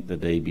the bank the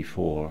day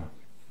before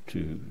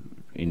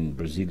in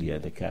Brasilia,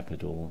 the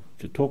capital,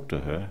 to talk to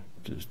her,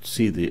 to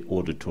see the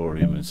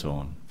auditorium and so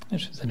on. Et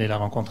je suis allé la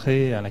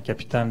rencontrer à la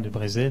capitale du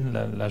Brésil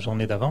la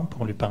journée d'avant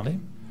pour lui parler.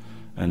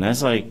 And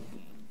as I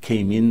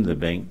came in the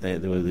bank, there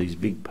were these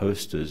big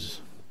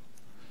posters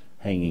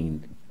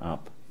hanging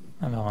up.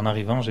 Alors en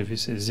arrivant, j'ai vu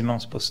ces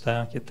immenses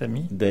posters qui étaient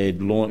mis. They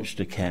had launched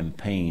a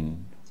campaign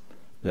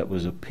that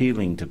was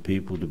appealing to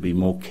people to be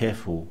more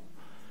careful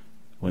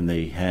when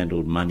they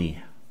handled money,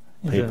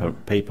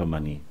 paper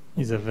money.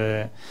 Ils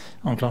avaient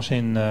enclenché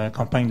une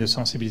campagne de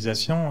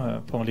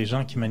sensibilisation pour les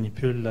gens qui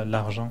manipulent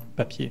l'argent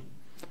papier.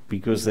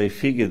 Because they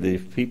figure that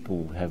if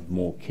people have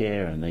more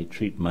care and they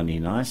treat money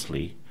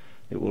nicely,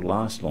 it will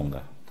last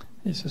longer.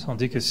 Ils se sont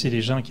dit que si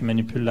les gens qui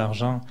manipulent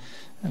l'argent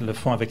le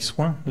font avec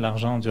soin,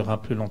 l'argent durera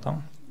plus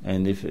longtemps.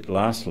 And if it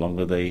lasts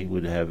longer, they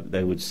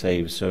would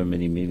save so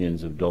many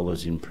millions of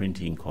dollars in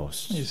printing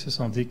costs. Ils se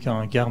sont dit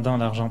qu'en gardant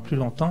l'argent plus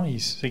longtemps,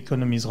 ils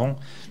économiseront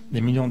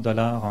des millions de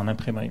dollars en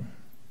imprimerie.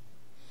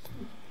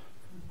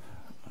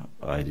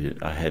 I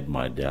had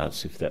my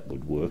doubts if that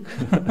would work.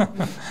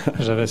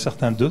 J'avais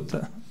certains doutes.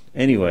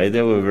 Anyway,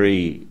 they were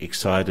very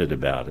excited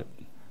about it,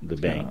 the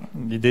bank.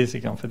 L'idée, c'est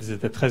qu'en fait, ils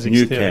étaient très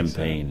New excités.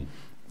 campaign.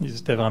 Ils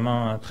étaient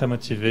vraiment très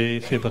motivés,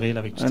 fébriles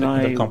avec toute cette And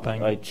nouvelle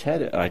campagne.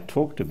 I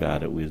talked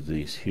about it with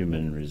this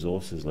human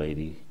resources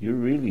lady. You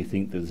really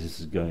think that this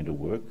is going to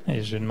work?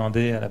 Et j'ai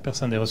demandé à la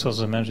personne des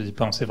ressources humaines, je lui ai dit,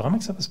 pensez vraiment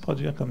que ça va se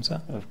produire comme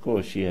ça? Of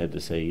course, she had to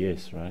say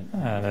yes, right?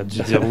 Elle a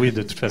dû dire oui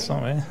de toute façon,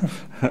 oui.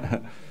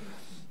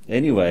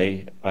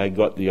 Anyway, I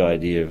got the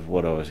idea of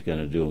what I was going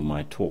to do in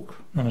my talk.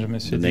 Donc, je me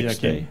suis dit,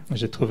 ok,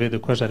 j'ai trouvé de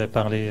quoi j'allais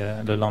parler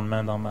le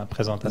lendemain dans ma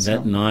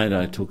présentation. That night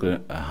I took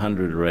a 100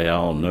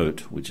 real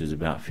note, which is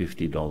about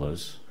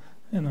 $50.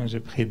 Et donc j'ai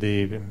pris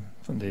de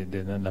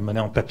la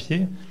monnaie en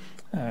papier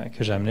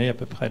que j'ai amené à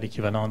peu près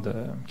l'équivalent de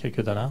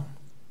quelques dollars.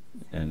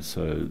 And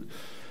so,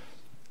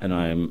 and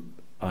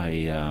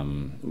I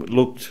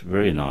looked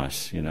very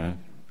nice, you know.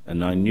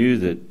 And I knew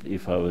that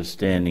if I was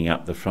standing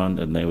up the front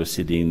and they were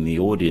sitting in the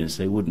audience,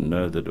 they wouldn't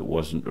know that it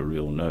wasn't a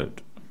real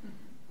note.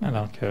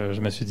 Alors que je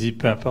me suis dit,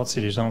 peu importe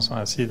si les gens sont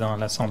assis dans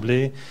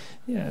l'assemblée,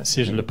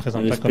 si je ne le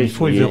présente pas comme il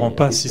faut, ils ne verront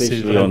pas si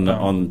c'est vrai.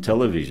 On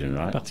television,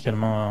 right?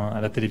 Particulièrement à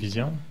la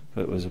télévision.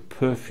 But it was a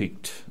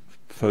perfect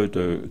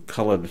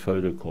colored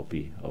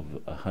photocopy of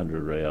a 100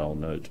 real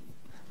note.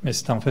 Mais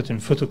c'était en fait une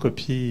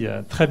photocopie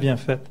très bien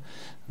faite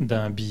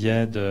d'un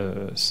billet de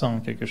 100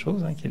 quelque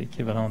chose, qui est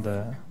l'équivalent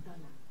de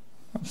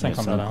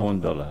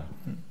 $50.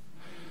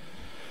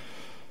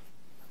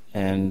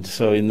 And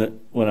so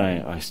when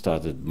I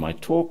started my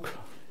talk,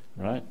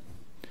 right,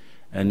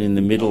 and in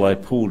the middle I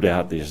pulled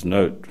out this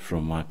note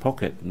from my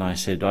pocket and I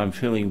said, I'm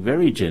feeling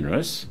very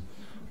generous.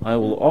 I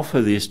will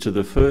offer this to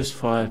the first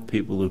 5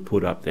 people who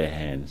put up their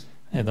hands.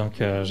 Et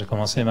donc j'ai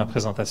commencé ma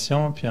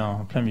présentation, puis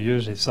en plein milieu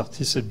j'ai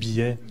sorti ce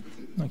billet,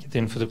 donc qui était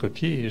une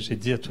photocopie, et j'ai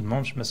dit à tout le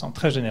monde, je me sens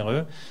très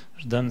généreux,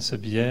 je donne ce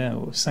billet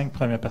aux 5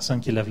 premières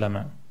personnes qui lèvent la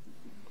main.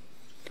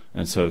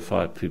 And so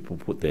 5 people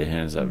put their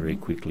hands up very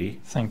quickly.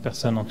 5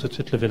 personnes ont tout de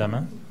suite levé la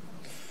main.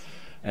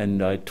 And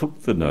I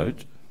took the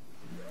note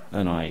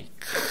and I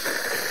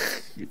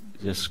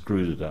just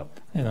screwed it up.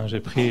 Et donc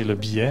j'ai pris le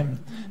billet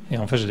et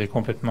en fait je l'ai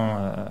complètement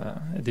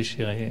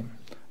déchiré.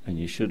 And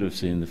you should have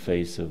seen the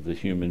face of the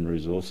human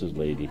resources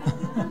lady.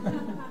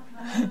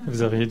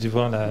 Vous auriez dû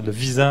voir le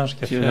visage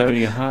qu'a fait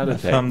la attack.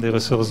 femme des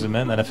ressources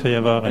humaines. Elle a failli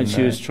avoir And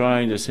she was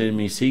trying to send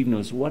me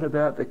signals. What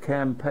about the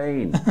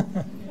campaign?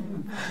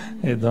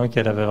 Et donc,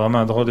 elle avait vraiment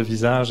un drôle de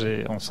visage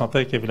et on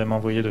sentait qu'elle voulait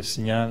m'envoyer le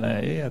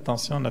signal. Et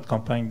attention, notre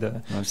campagne de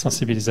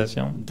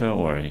sensibilisation. Don't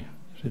worry.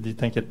 J'ai dit,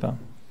 t'inquiète pas.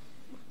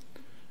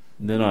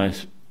 Then I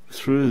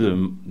threw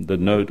the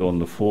note on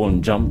the floor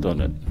and jumped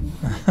on it.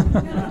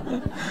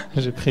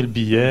 J'ai pris le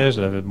billet, je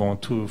l'avais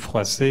tout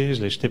froissé,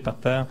 je l'ai jeté par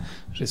terre,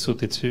 j'ai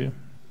sauté dessus.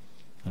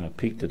 And I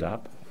picked it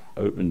up,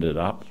 opened it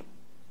up,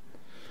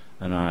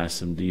 and I asked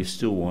them, do you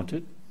still want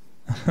it?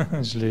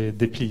 Je l'ai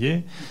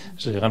déplié,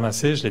 je l'ai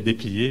ramassé, je l'ai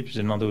déplié, puis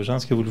j'ai demandé aux gens,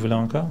 est-ce que vous le voulez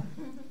encore?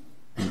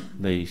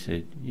 They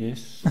said,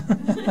 yes.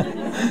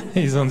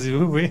 Et ils ont dit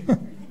oui, oui.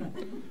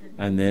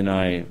 And then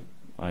I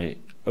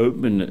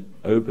opened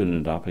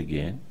it up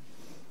again,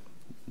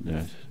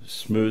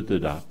 smoothed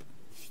it up.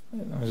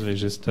 Je l'ai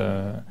juste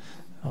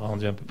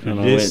rendu un peu plus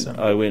And lisse.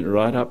 I went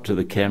right up to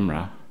the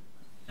camera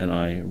and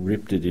I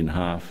ripped it in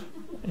half.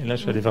 Et là,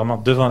 je suis allé vraiment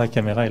devant la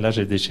caméra et là,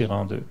 j'ai déchiré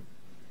en deux.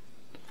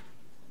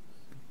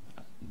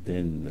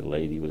 Then the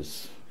lady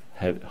was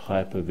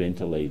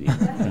hyperventilating.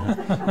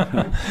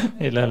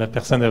 Et là, la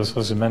personne des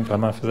ressources humaines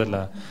vraiment faisait de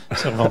la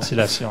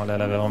surventilation. Là,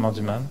 elle avait vraiment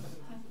du mal.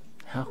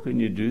 How can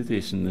you do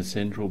this in the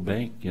central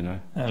bank, you know?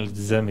 Elle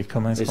disait, mais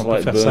comment est-ce qu'on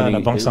peut faire ça à la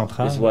Banque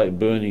centrale? It's like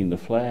burning the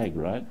flag,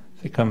 right?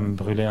 C'est comme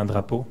brûler un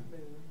drapeau.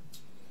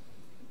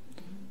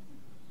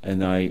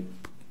 And I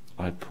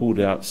pulled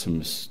out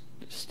some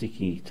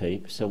sticky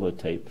tape,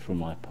 sellotape from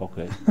my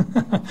pocket.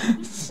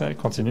 Ça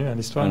continue, hein,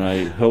 l'histoire. And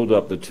I held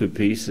up the 2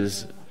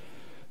 pieces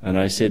and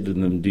I said to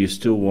them, do you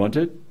still want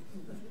it?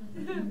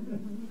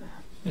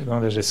 Et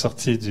donc là, j'ai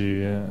sorti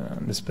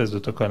une espèce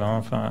d'autocollant,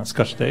 enfin un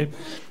scotch tape.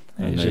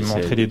 Et j'ai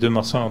montré les 2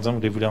 morceaux en disant, vous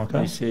les voulez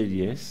encore? They said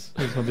yes.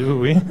 Ils ont dit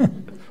oui, oui.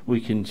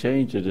 We can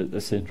change it at the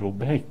central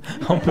bank.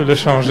 On peut le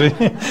changer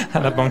à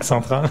la Banque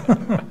centrale.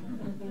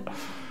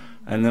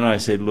 And then I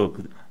said, look,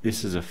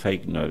 this is a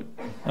fake note.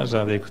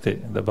 J'avais écouté.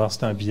 D'abord,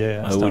 c'est un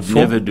billet. I would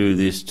never do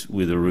this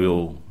with a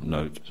real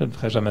note. Je ne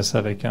ferai jamais ça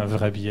avec un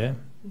vrai billet.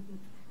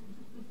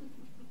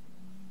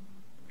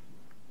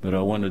 But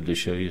I wanted to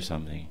show you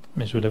something.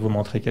 Mais je voulais vous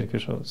montrer quelque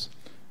chose.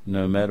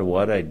 No matter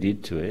what I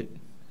did to it,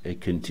 it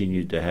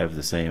continued to have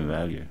the same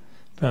value.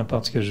 Peu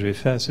importe ce que je lui ai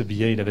fait à ce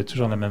billet, il avait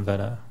toujours la même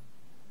valeur.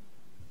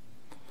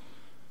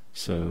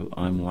 So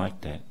I'm like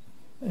that.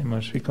 Et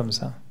moi, je suis comme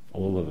ça.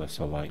 All of us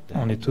are like that.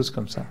 On est tous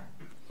comme ça.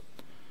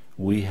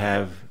 We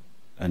have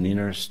an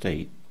inner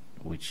state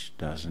which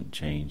doesn't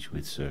change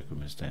with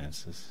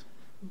circumstances.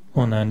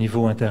 On a un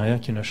niveau intérieur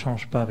qui ne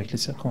change pas avec les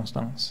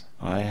circonstances.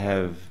 I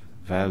have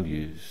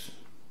values.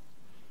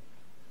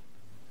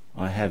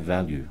 I have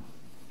value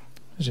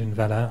J'ai une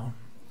valeur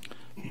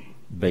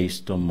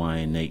based on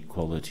my innate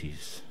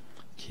qualities.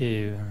 qui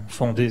est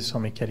fondée sur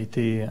mes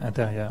qualités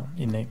intérieures,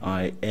 innées.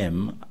 I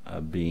am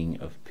a being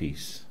of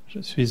peace. Je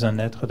suis un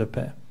être de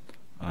paix.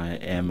 I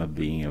am a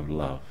being of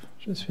love.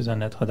 Je suis un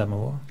être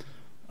d'amour.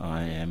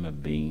 I am a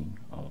being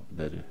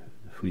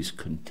who is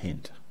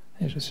content.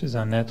 Et je suis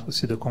un être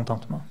aussi de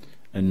contentement.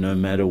 And no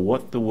matter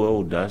what the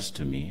world does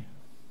to me,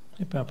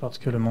 Et peu importe ce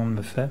que le monde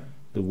me fait,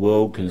 the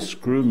world can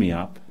screw me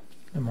up.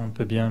 le monde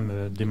peut bien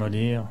me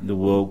démolir, The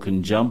world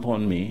can jump on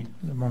me.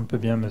 le monde peut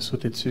bien me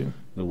sauter dessus,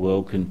 The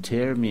world can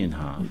tear me in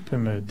half. il peut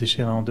me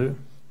déchirer en deux,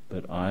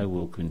 But I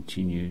will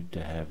continue to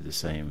have the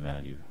same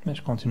value. mais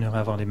je continuerai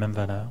à avoir les mêmes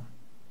valeurs.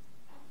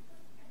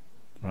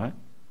 Right?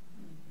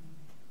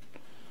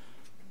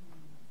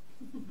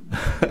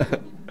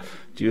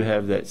 Do you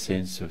have that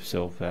sense of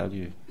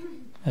self-value?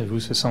 Avez-vous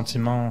ce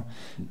sentiment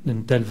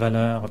d'une telle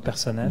valeur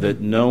personnelle That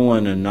no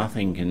one and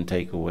nothing can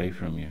take away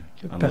from you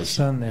que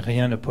personne et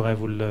rien ne pourrait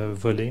vous le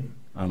voler,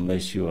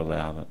 unless you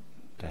allow it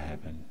to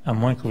happen. à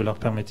moins que vous leur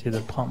permettiez de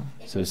le prendre.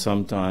 So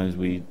sometimes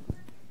we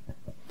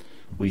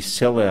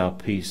sell our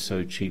peace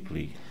so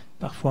cheaply.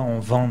 Parfois, on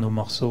vend nos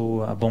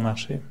morceaux à bon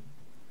marché.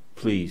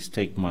 Please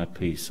take my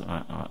peace.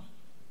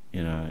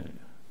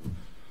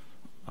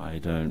 I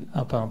don't.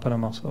 Ah, pas le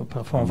morceau.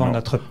 Parfois, on vend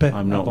notre paix I'm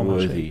à not bon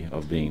marché. worthy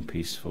of being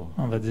peaceful.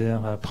 On va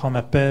dire, prends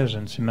ma paix, je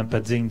ne suis même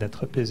pas digne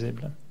d'être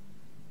paisible.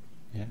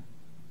 Yeah.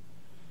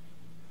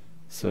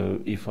 So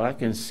if I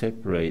can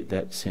separate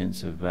that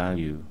sense of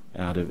value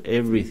out of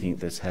everything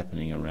that's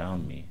happening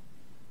around me,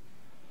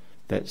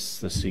 that's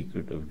the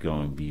secret of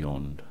going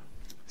beyond.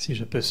 Si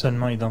je peux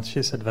seulement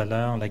identifier cette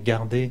valeur, la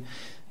garder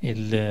et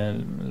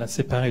la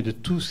séparer de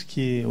tout ce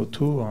qui est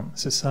autour,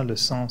 c'est ça le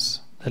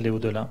sens d'aller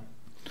au-delà.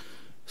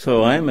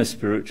 So I am a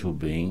spiritual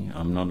being.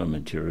 I'm not a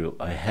material.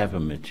 I have a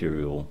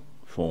material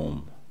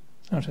form.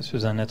 Alors, je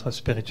suis un être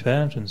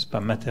spirituel, je ne suis pas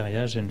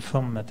matériel, j'ai une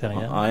forme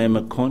matérielle. I am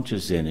a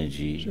conscious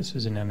energy, Je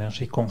suis une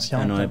énergie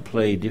consciente and I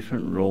play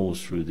different roles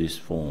through this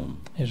form.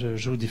 et je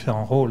joue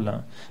différents rôles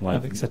Like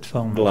avec cette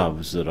forme,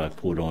 gloves that I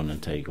put on and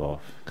take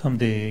off. comme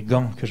des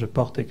gants que je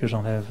porte et que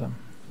j'enlève.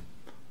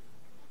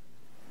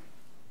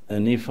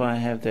 And if I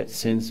have that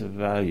sense of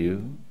value,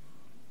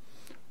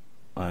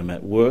 I'm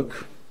at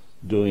work,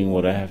 doing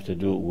what I have to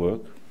do at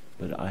work,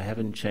 but I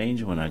haven't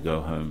changed when I go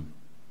home.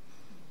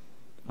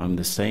 I'm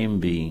the same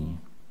being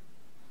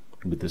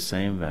with the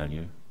same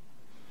value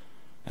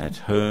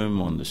at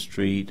home, on the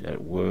street,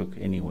 at work,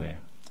 anywhere.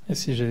 Et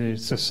si j'ai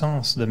ce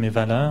sens de mes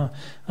valeurs,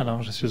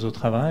 alors je suis au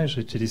travail,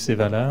 j'utilise ces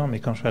valeurs, mais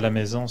quand je suis à la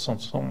maison, ce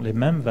sont les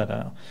mêmes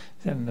valeurs.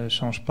 Elles ne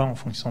changent pas en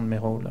fonction de mes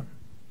rôles.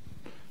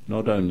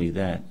 Not only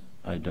that,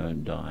 I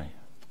don't die.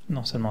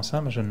 Non seulement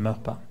ça, mais je ne meurs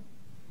pas.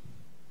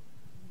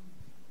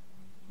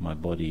 My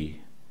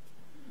body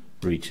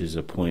reaches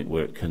a point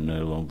where it can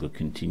no longer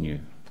continue.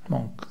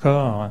 Mon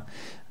corps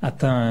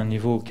atteint un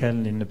niveau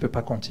auquel il ne peut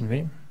pas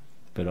continuer,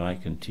 But I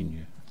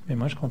continue. mais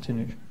moi je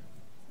continue.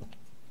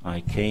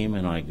 I came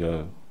and I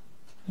go.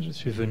 Je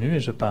suis venu et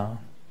je pars.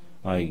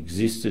 I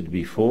existed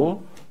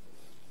before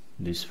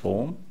this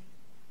form.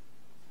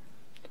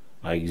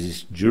 I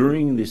exist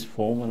during this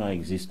form and I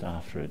exist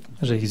after it.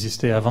 J'ai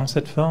existé avant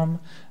cette forme,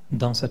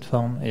 dans cette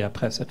forme et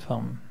après cette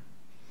forme.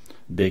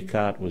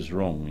 Descartes was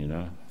wrong, you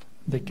know.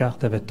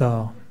 Descartes avait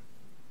tort.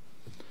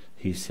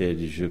 He said,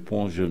 je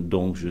pense,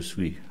 donc je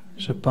suis.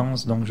 Je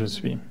pense, donc je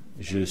suis.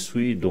 Je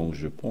suis, donc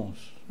je pense.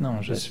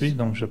 Non, je suis,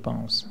 donc je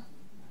pense.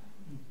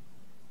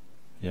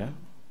 Yeah?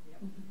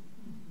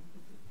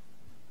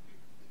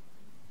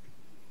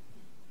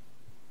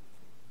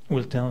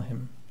 We'll tell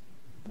him.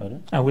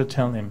 Pardon? I will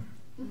tell him.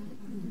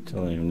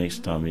 Tell him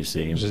next time you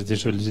see him. Je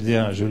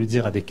vais lui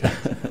dire à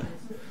Descartes.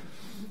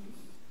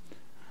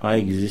 I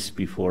exist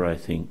before I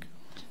think.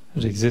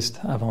 J'existe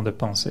avant de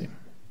penser.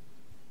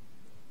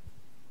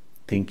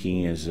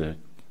 Thinking is a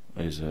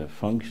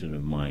function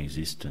of my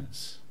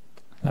existence.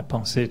 La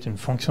pensée est une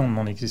fonction de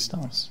mon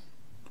existence.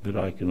 But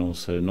I can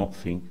also not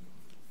think.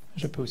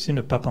 Je peux aussi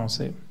ne pas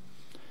penser.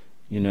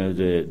 You know,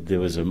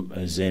 this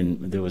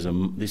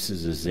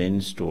is a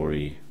Zen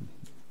story,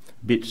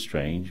 bit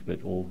strange,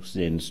 but all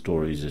Zen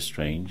stories are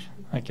strange.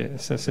 Ok,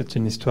 ça c'est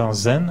une histoire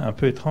zen, un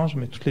peu étrange,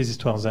 mais toutes les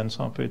histoires zen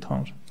sont un peu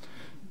étranges.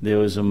 There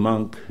was a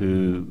monk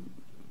who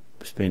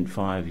spent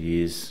 5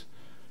 years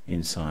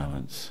in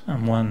silence, Un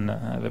moine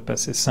avait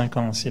passé 5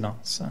 ans en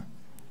silence.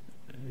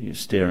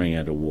 staring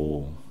at a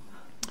wall.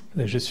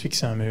 Il avait juste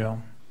fixé un mur.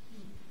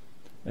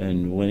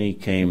 And when he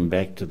came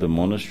back to the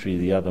monastery,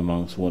 the other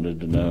monks wanted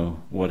to know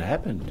what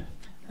happened.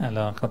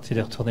 Alors, quand il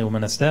est retourné au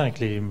monastère et que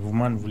les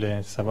moines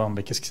voulaient savoir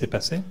qu'est-ce qui s'est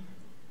passé,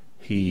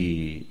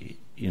 He,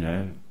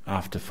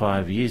 after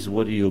 5 years,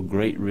 what are your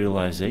great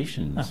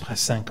realizations? après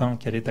 5 ans,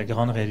 quelle est ta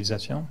grande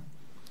réalisation?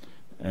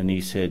 And he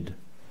said,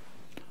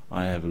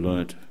 I have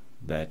learnt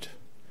that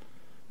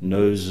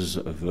noses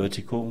are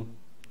vertical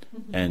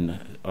and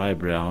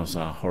eyebrows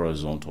are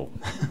horizontal.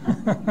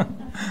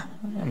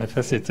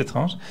 effet, c'est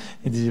étrange.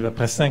 Il dit,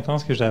 après 5 ans,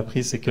 ce que j'ai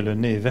appris, c'est que le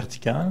nez est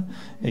vertical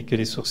et que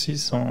les sourcils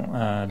sont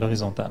à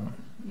l'horizontale.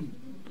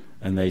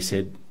 And they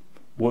said,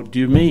 "What do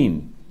you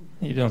mean?"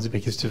 Ils lui ont dit,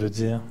 qu'est-ce que tu veux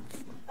dire?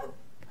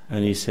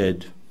 And he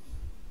said,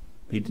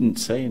 he didn't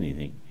say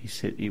anything. He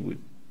said he would.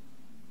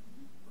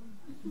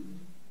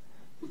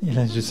 Il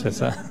a juste fait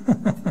ça.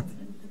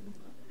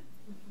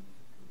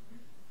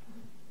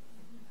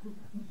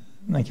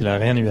 Donc il n'a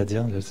rien eu à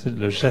dire,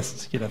 le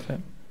geste qu'il a fait.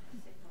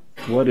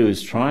 What he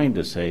was trying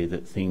to say,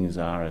 that things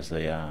are as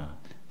they are.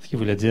 Ce qu'il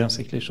voulait dire,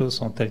 c'est que les choses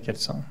sont telles qu'elles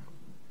sont.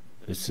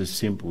 It's as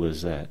simple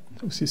as that.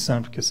 C'est aussi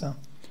simple que ça.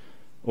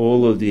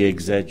 All of the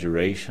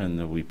exaggeration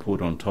that we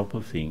put on top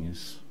of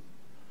things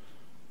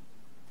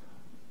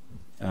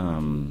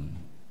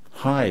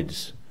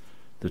hides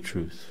the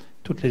truth.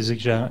 Toutes les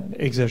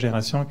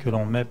exagérations que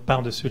l'on met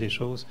par-dessus les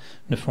choses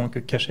ne font que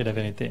cacher la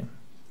vérité.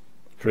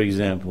 For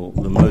example,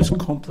 the most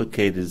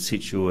complicated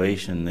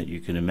situation that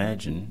you can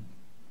imagine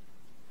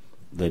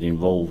that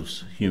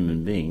involves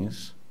human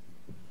beings,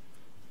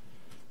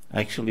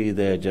 actually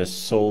they're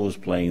just souls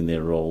playing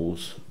their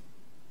roles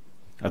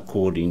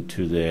according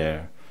to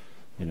their,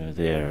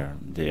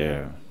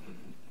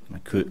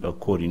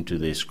 according to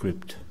their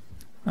script.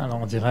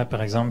 Alors on dirait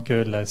par exemple que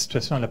la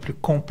situation la plus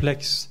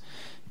complexe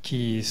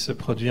qui se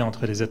produit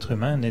entre les êtres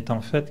humains n'est en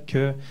fait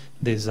que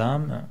des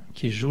âmes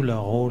qui jouent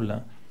leur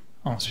rôle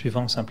en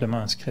suivant simplement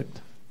un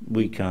script.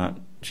 We can't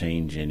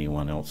change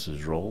anyone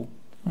else's role.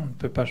 On ne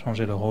peut pas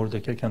changer le rôle de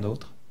quelqu'un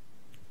d'autre.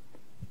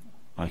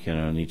 I can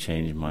only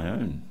change my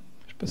own.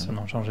 Je peux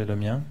seulement changer le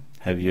mien.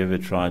 Have you ever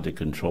tried to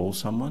control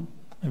someone?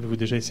 Avez-vous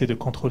déjà essayé de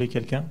contrôler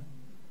quelqu'un?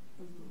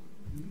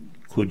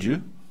 Could you?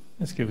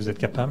 Est-ce que vous êtes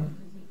capable?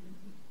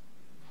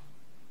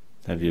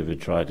 Have you ever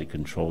tried to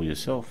control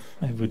yourself?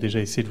 Avez-vous déjà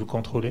essayé de vous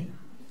contrôler?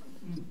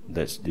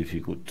 That's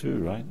difficult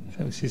too, right?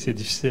 Ça aussi c'est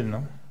difficile,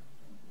 non?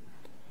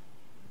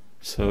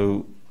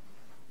 So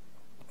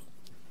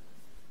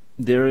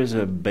there is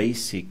a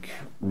basic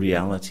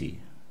reality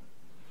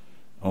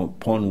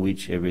upon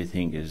which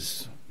everything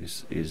is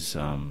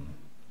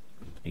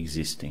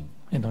existing.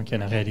 Et donc il y a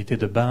une réalité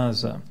de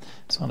base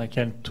sans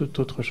laquelle toute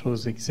autre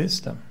chose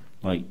existe.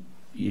 Like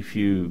if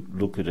you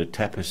look at a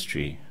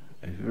tapestry,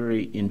 a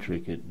very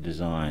intricate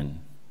design.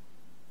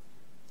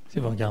 Si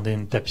vous regardez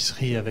une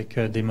tapisserie avec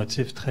des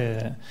motifs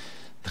très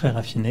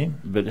raffinés.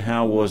 But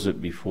how was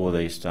it before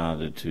they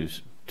started to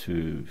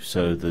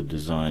sew the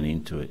design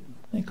into it?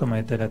 Et comment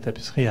était la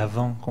tapisserie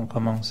avant qu'on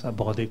commence à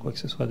broder quoi que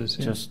ce soit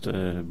dessus? Just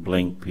a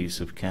blank piece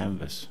of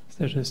canvas.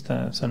 C'était juste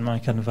seulement un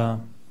canevas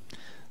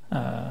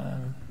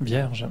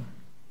vierge.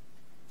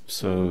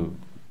 So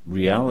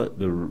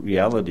the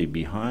reality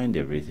behind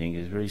everything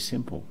is very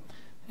simple.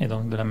 Et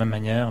donc de la même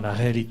manière, la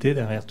réalité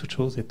derrière toute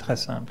chose est très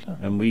simple.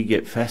 And we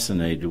get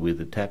fascinated with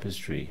the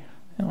tapestry.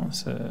 Et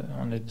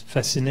on est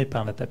fasciné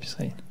par la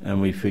tapisserie.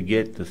 And we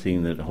forget the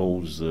thing that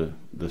holds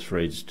the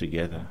threads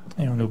together.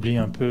 Et on oublie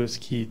un peu ce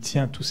qui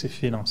tient tous ces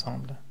fils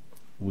ensemble.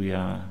 We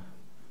are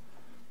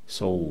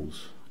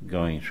souls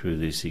going through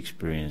this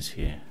experience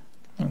here.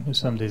 Donc, nous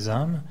sommes des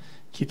âmes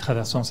qui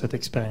traversons cette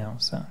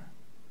expérience.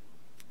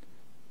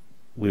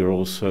 We're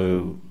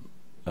also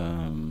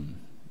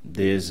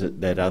there's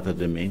that other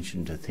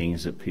dimension to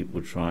things that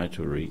people try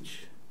to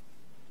reach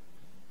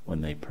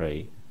when they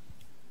pray.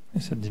 Et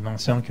cette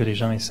dimension que les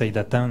gens essayent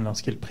d'atteindre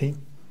lorsqu'ils prient.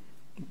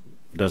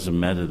 Doesn't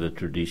matter the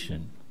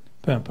tradition.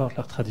 Peu importe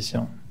leur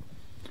tradition.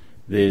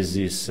 There's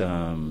this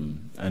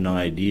an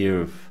idea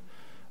of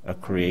a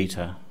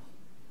creator,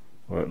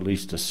 or at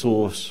least a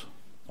source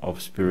of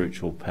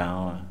spiritual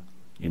power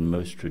in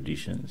most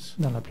traditions.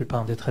 Dans la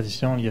plupart des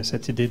traditions, il y a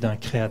cette idée d'un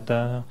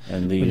créateur,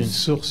 And d'une these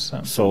source.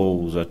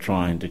 souls are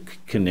trying to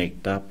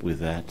connect up with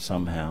that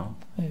somehow.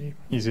 Et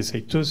ils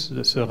essayent tous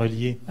de se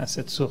relier à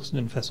cette source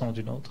d'une façon ou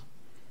d'une autre.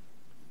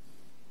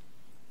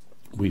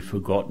 We've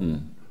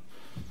forgotten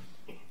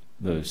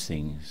those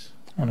things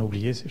On a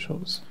oublié ces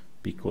choses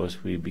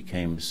because we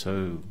became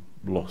so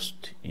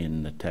lost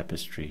in the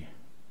tapestry.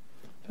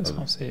 parce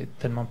qu'on s'est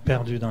tellement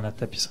perdu dans la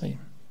tapisserie.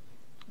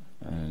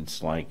 And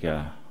it's like,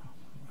 I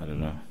don't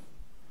know,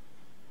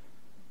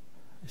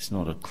 it's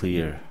not a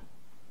clear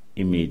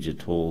image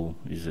at all,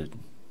 is it?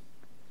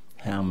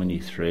 How many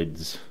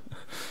threads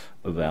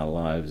of our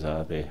lives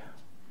are there?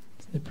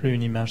 Ce n'est plus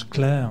une image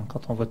claire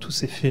quand on voit tous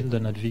ces fils de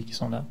notre vie qui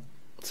sont là.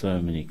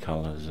 So many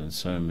colors and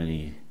so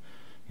many,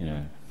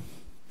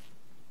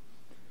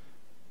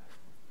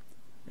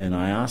 And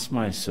I ask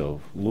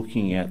myself,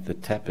 looking at the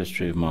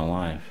tapestry of my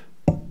life,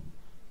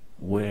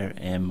 where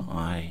am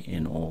I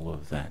in all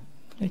of that?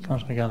 Et quand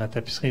je regarde la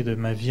tapisserie de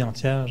ma vie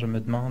entière, je me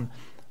demande,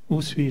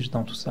 où suis-je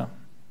dans tout ça?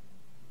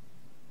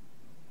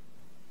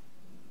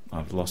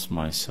 I've lost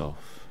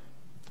myself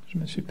Je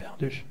me suis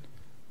perdu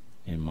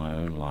in my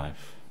own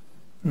life,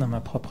 dans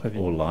ma propre vie.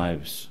 or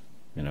lives.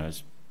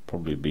 It's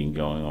probably been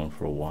going on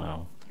for a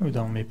while. Ou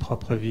dans mes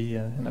propres vies,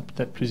 il y en a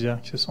peut-être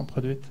plusieurs qui se sont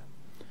produites.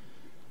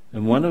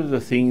 And one of the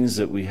things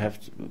that we have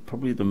to,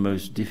 probably the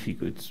most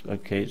difficult,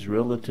 it's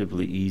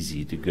relatively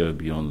easy to go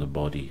beyond the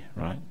body,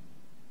 right?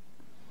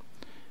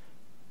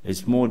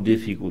 It's more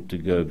difficult to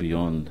go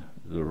beyond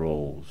the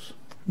roles.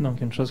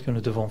 Donc une chose que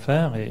nous devons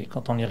faire, et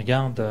quand on y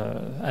regarde,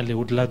 aller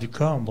au-delà du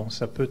corps, bon,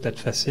 ça peut être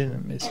facile,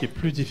 mais ce qui est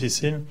plus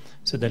difficile,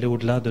 c'est d'aller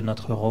au-delà de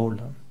notre rôle.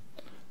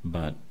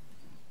 But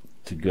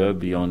to go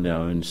beyond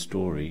our own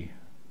story.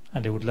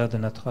 Aller au-delà de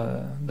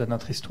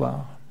notre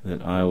histoire. That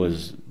I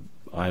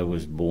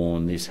was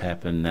born, this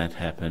happened, that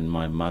happened,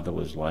 my mother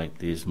was like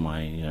this,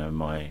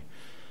 my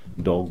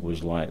dog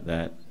was like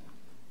that.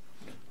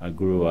 I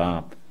grew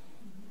up,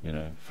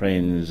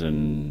 friends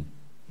and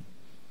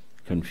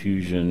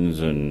confusions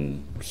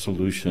and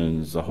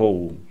solutions, the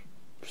whole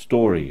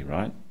story,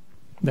 right?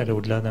 D'aller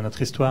au-delà de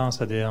notre histoire,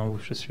 c'est-à-dire où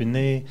je suis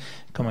né,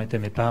 comment étaient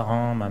mes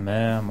parents, ma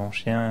mère, mon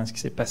chien, ce qui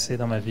s'est passé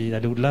dans ma vie,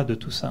 d'aller au-delà de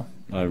tout ça.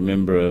 I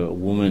remember a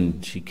woman,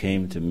 she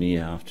came to me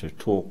after a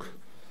talk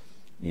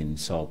in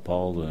Sao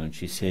Paulo and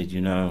she said,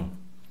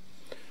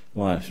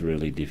 life's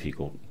really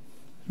difficult.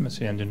 Je me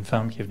souviens d'une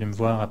femme qui est venue me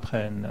voir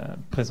après une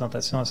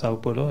présentation à Sao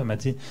Paulo et m'a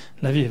dit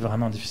 « La vie est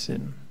vraiment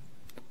difficile ».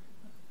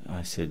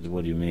 I said,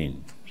 what do you mean?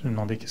 Je lui ai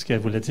demandé qu'est-ce qu'elle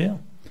voulait dire.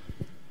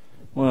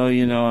 Well,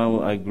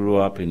 I grew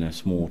up in a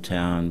small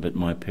town, but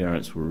my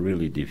parents were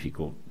really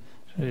difficult.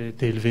 J'ai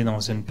été élevé dans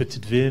une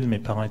petite ville, mes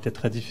parents étaient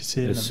très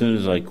difficiles. As soon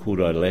as I could,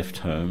 I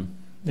left home.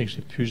 Dès que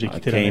j'ai pu, j'ai I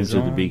quitté la came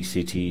maison. to the big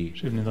city Je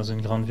suis venu dans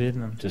une grande ville,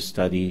 to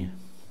study.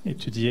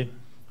 étudier.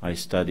 I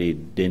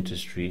studied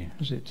dentistry.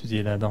 J'ai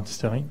étudié la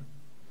dentisterie.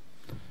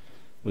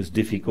 It was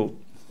difficult.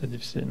 C'était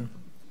difficile.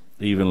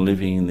 Even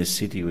living in this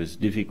city was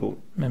difficult.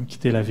 Même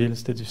quitter la ville,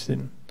 c'était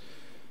difficile.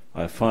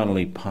 I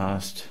finally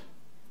passed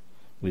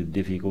with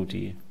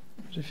difficulty.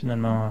 J'ai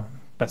finalement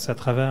passé à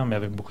travers, mais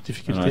avec beaucoup de And I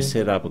difficultés.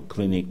 set up a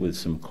clinic with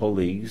some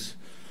colleagues,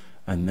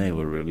 and they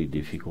were really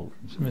difficult.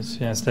 Je me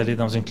suis installé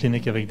dans une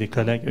clinique avec des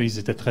collègues. Eux, ils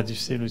étaient très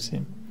difficiles aussi.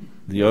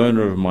 The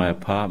owner of my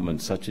apartment,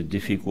 such a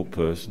difficult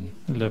person.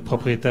 Le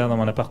propriétaire dans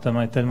mon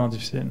appartement est tellement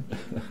difficile.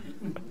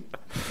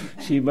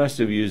 She must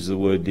have used the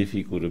word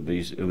difficult at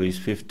least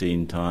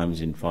 15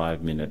 times in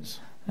 5 minutes.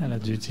 Elle a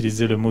dû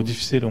utiliser le mot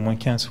difficile au moins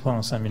 15 fois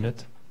en 5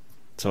 minutes.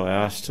 So I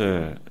asked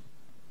her,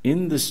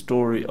 in the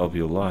story of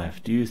your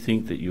life, do you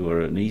think that you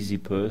are an easy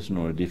person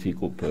or a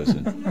difficult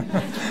person?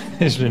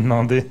 Et je lui ai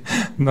demandé,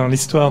 dans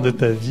l'histoire de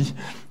ta vie,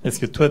 est-ce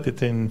que toi, tu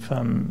étais une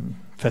femme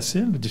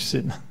facile ou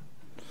difficile?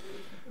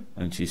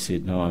 And she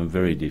said, no, I'm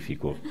very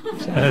difficult.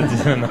 Elle a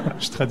dit, non,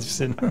 je suis très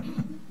difficile.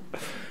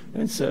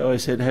 And so I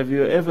said, have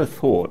you ever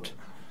thought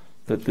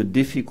that the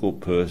difficult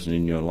person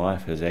in your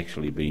life has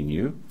actually been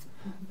you?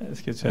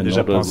 Est-ce que tu as And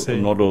déjà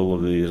pensé not all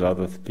of these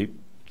other people?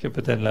 que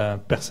peut-être la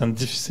personne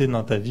difficile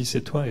dans ta vie,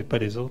 c'est toi et pas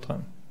les autres?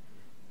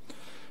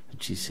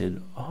 And she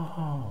said,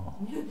 oh,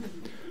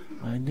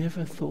 I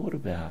never thought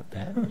about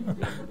that.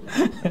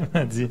 Elle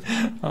m'a dit,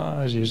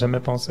 j'y ai jamais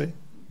pensé.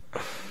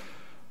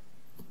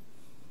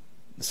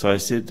 So I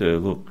said to her,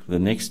 look, the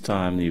next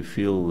time you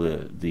feel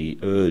the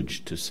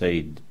urge to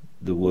say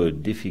the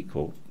word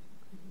difficult,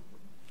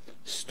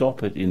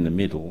 stop it in the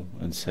middle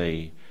and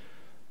say,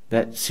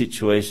 that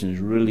situation is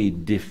really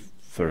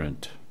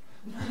different.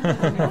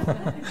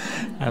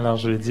 Alors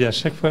je lui ai dit à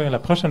chaque fois, la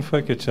prochaine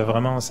fois que tu as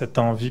vraiment cette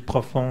envie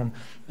profonde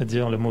de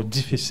dire le mot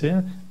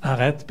difficile,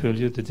 arrête, puis au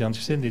lieu de dire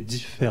difficile, dis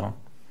différent.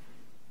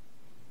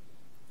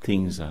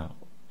 Things are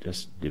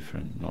just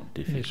different, not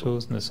Les difficult.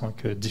 choses ne sont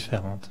que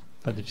différentes,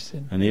 pas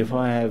difficiles. And if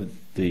I have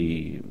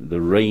the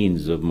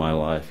reins of my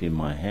life in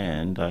my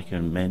hand, I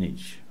can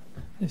manage.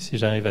 Et si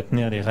j'arrive à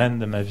tenir les rênes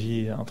de ma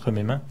vie entre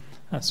mes mains,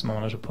 à ce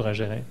moment-là, je pourrai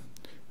gérer.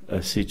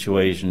 A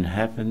situation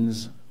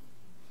happens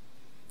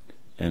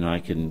and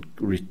I can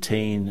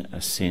retain a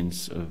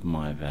sense of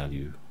my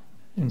value.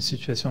 Une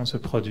situation se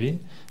produit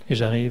et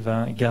j'arrive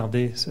à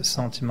garder ce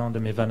sentiment de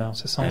mes valeurs,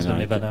 ce sens de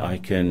mes valeurs. I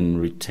can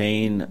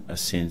retain a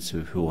sense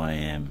of who I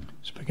am.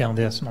 Je peux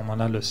garder à ce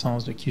moment-là le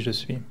sens de qui je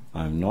suis.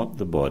 I'm not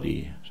the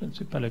body. Je ne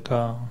suis pas le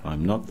corps,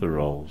 I'm not the je ne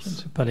roles.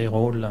 suis pas les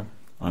rôles,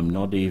 I'm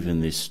not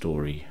even this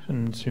story. je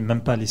ne suis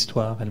même pas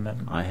l'histoire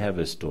elle-même. I have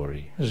a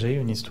story. J'ai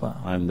une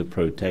histoire. I'm the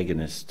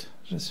protagonist.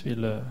 Je suis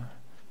le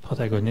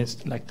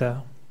protagoniste,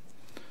 l'acteur.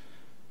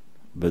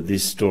 But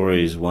this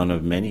story is one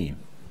of many.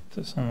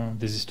 Ce sont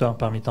des histoires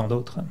parmi tant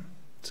d'autres.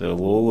 So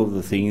all of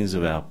the things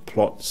of our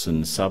plots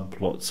and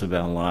subplots of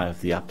our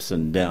life, the ups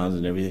and downs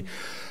and everything,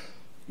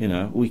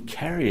 we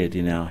carry it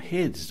in our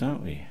heads,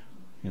 don't we?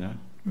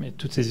 Mais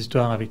toutes ces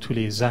histoires avec tous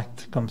les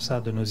actes comme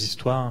ça de nos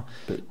histoires,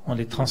 on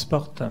les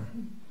transporte.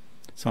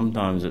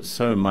 Sometimes it's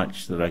so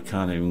much that I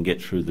can't even get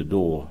through the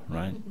door,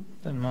 right?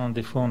 Tellement,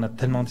 des fois, on a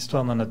tellement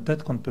d'histoires dans notre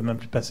tête qu'on ne peut même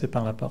plus passer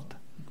par la porte.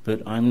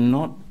 But I'm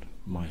not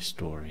my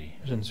story.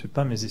 Je ne suis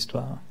pas mes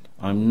histoires.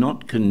 I'm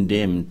not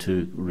condemned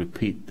to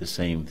repeat the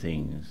same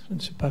things. Je ne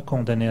suis pas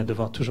condamné à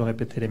devoir toujours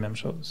répéter les mêmes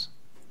choses.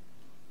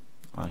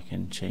 I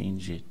can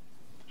change it.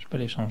 Je peux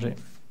les changer.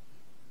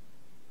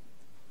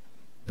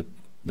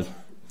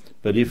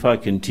 But if I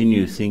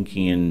continue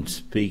thinking and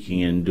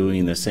speaking and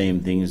doing the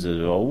same things that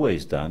I've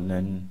always done,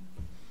 then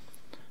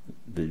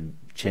the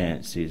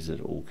chance is that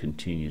it will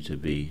continue to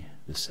be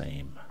the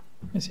same.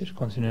 Mais si je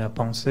continue à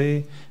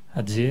penser,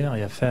 à dire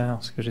et à faire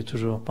ce que j'ai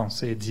toujours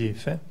pensé, dit et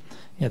fait,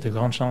 il y a de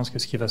grandes chances que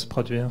ce qui va se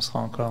produire sera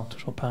encore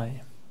toujours pareil.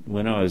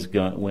 When I was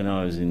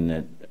in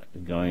that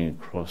going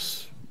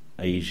across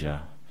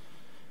Asia.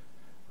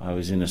 I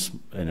was in a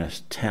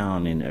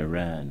town in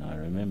Iran. I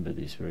remember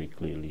this very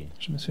clearly.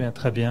 Je me souviens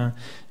très bien,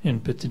 une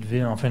petite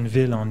ville, enfin une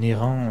ville en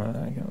Iran,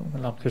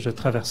 alors que je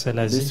traversais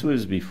l'Asie. This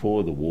was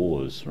before the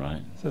wars,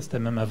 right? Ça, c'était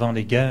même avant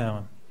les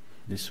guerres.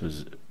 This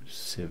was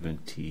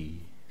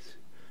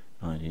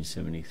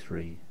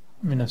 1973.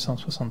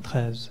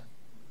 1973.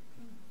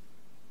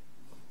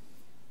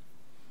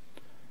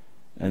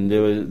 And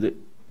there was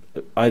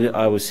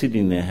I was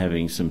sitting there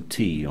having some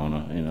tea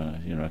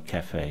in a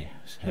cafe,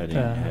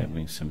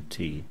 having some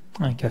tea.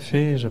 Un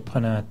café, je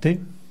prenais un thé.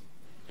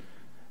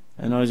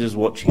 And I was just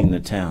watching the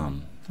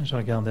town. Je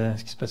regardais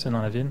ce qui se passait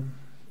dans la ville.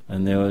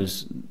 And there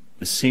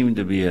seemed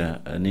to be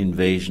an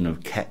invasion of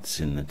cats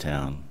in the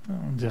town.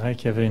 On dirait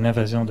qu'il y avait une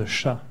invasion de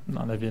chats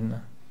dans la ville.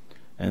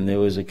 And there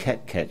was a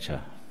cat catcher.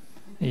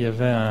 Et il y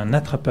avait un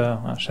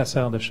attrapeur, un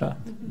chasseur de chats.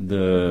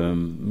 The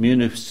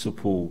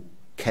municipal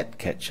cat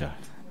catcher.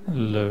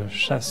 Le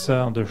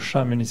chasseur de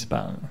chats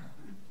municipal.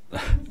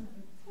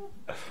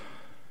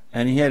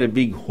 And he had a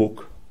big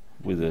hook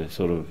with a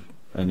sort of,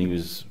 and he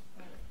was,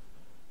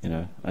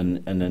 and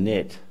a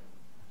net.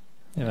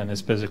 Il y avait une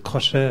espèce de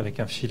crochet avec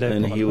un filet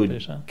And pour he attraper les would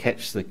chats.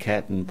 catch the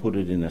cat and put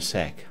it in a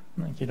sack.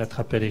 Donc il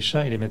attrapait les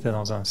chats et les mettait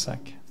dans un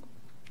sac.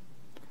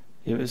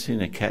 You ever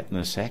seen a cat in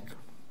a sack?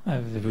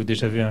 Avez-vous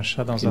déjà vu un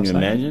chat dans Can un you sac?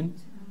 imagine?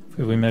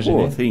 Pouvez-vous imaginer?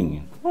 Poor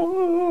thing.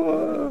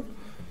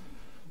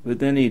 But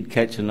then he'd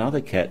catch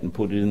another cat and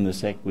put it in the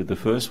sack with the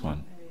first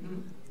one.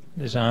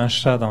 Déjà un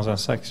chat dans un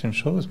sac, c'est une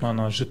chose, mais on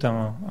en ajoutait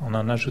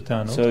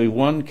un autre. So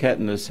one cat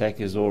in a sack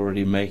is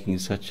already making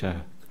such a,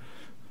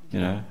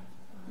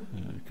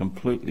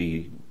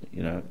 completely,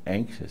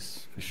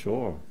 anxious for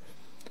sure.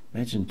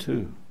 Imagine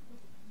two.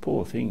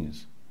 Poor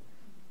things.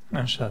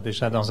 Un chat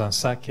déjà dans un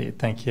sac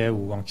est inquiet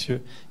ou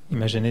anxieux.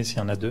 Imaginez s'il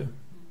y en a deux.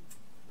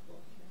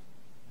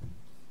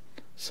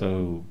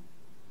 So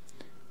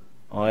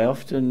I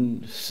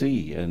often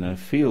see and I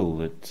feel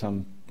that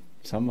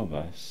some of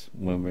us,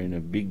 when we're in a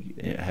big,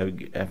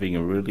 having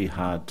a really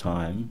hard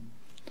time,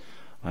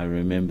 I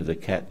remember the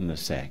cat in the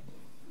sack.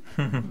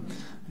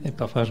 Et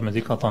parfois je me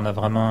dis quand on a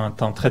vraiment un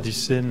temps très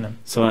difficile,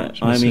 So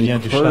je me I'm souviens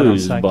du chat dans le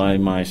enclosed sac. by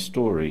my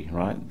story,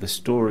 right? The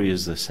story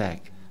is the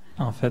sack.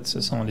 En fait, ce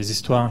sont les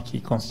histoires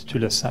qui constituent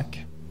le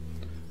sac.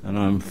 And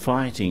I'm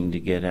fighting to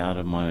get out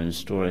of my own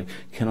story.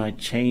 Can I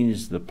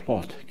change the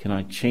plot? Can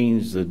I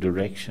change the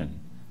direction?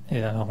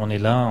 Et alors on est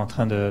là en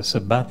train de se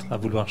battre à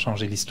vouloir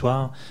changer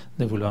l'histoire,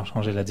 de vouloir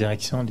changer la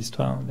direction de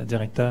l'histoire, le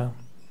directeur.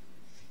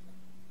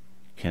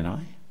 Can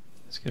I?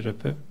 Est-ce que je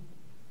peux?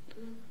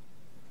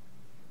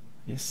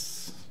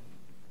 Yes.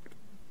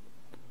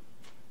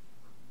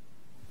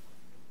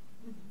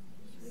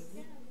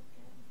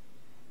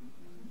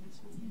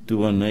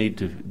 Do I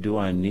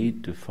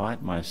need to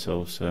fight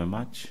myself so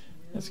much?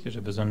 Est-ce que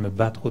j'ai besoin de me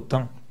battre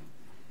autant?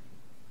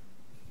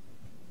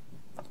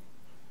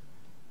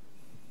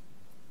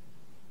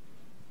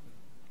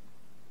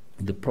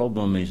 The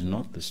problem is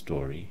not the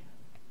story.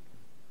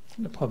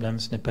 Le problème,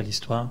 ce n'est pas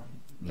l'histoire,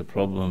 The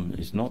problem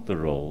is not the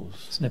roles.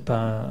 ce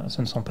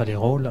ne sont pas les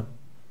rôles,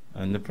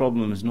 And the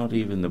problem is not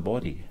even the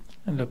body.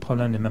 le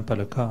problème n'est même pas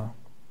le corps,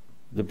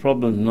 The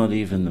problem is not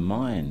even the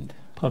mind.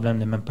 le problème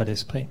n'est même pas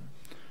l'esprit,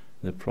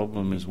 The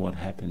problem is what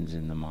happens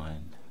in the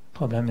mind. le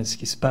problème est ce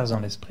qui se passe dans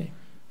l'esprit.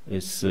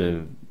 It's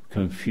the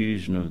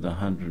confusion of the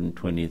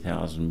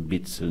 120,000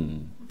 bits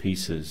and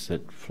pieces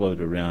that float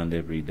around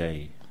every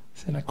day.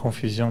 C'est la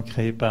confusion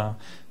créée par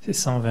ces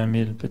 120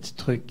 000 petits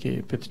trucs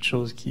et petites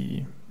choses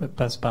qui me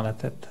passent par la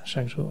tête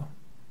chaque jour.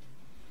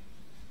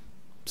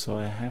 So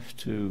I have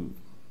to,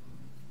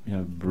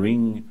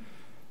 bring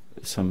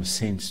some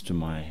sense to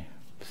my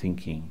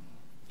thinking.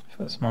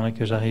 C'est à ce moment-là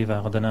que j'arrive à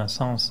redonner un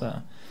sens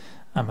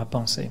à ma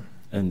pensée.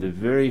 And the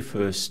very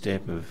first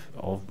step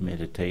of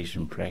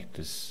meditation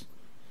practice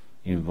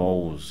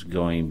involves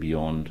going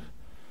beyond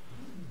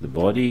the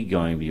body,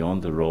 going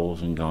beyond the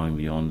roles, and going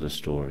beyond the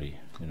story.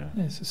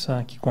 Et c'est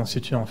ça qui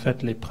constitue en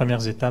fait les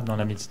premières étapes dans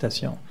la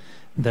méditation,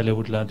 d'aller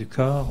au-delà du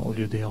corps, au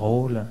lieu des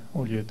rôles,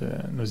 au lieu de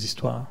nos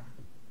histoires.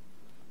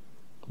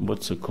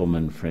 What's a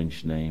common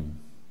French name?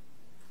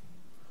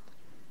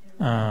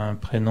 Un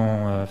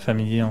prénom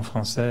familier en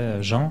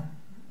français, Jean.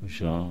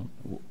 Jean,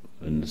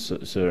 and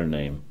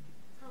surname?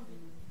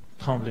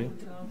 Tremblay.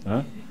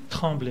 Huh?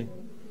 Tremblay.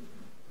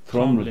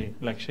 Tremblay.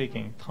 Like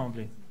shaking.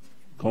 Tremblay.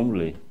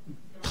 Tremblay.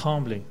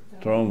 Tremblay.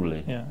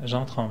 Tremblay. Yeah,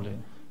 Jean Tremblay.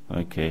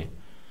 Okay.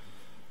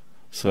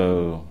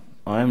 So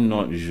I'm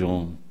not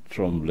Jean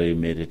Tremblay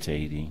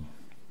meditating.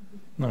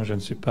 Non, je ne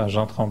suis pas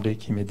Jean Tremblay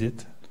qui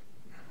médite.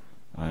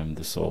 I'm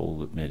the soul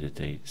that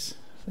meditates.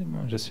 C'est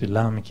moi, je suis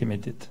l'âme qui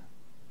médite.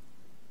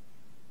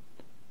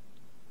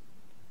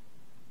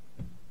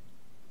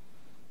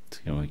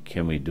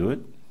 Can we do it?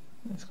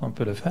 Est-ce qu'on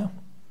peut le faire?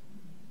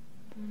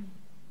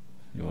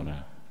 You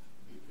wanna?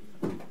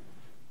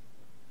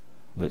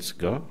 Let's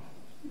go.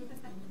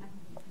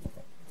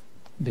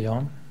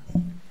 Beyond.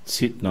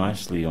 Sit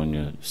nicely on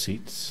your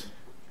seats.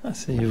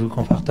 Asseyez-vous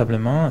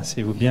confortablement,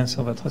 asseyez-vous bien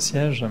sur votre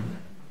siège.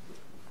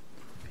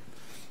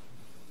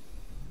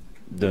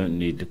 don't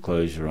need to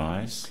close your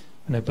eyes.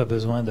 Vous n'avez pas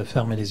besoin de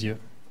fermer les yeux.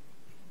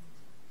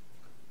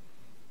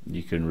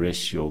 You can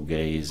rest your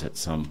gaze at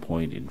some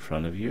point in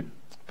front of you.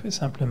 Vous pouvez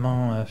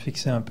simplement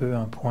fixer un peu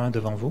un point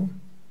devant vous.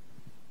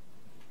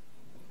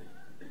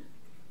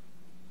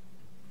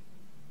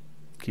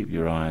 Keep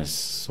your eyes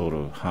sort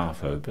of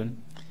half open.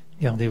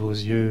 Gardez vos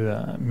yeux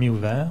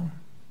mi-ouverts.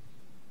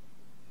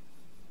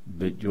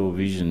 But your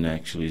vision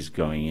actually is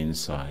going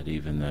inside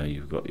even though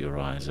you've got your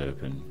eyes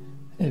open.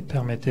 Et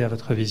permettez à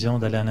votre vision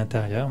d'aller à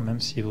l'intérieur,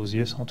 même si vos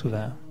yeux sont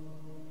ouverts.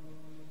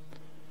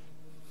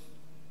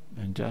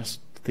 And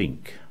just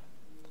think.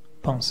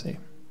 Pensez.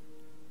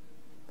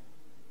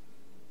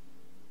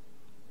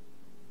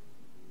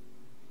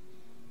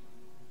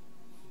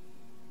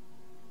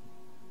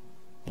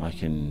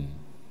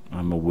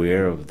 I'm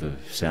aware of the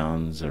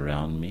sounds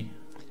around me.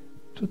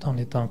 Tout en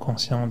étant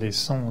conscient des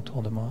sons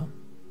autour de moi.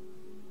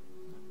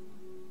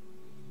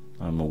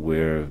 I'm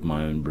aware of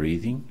my own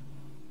breathing.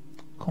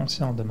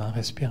 Conscient de ma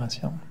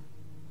respiration.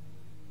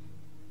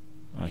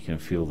 I can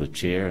feel the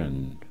chair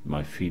and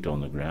my feet on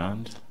the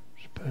ground.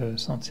 Je peux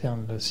sentir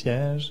le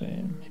siège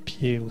et mes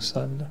pieds au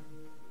sol.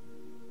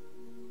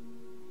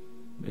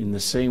 In the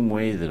same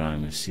way that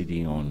I'm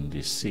sitting on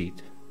this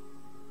seat,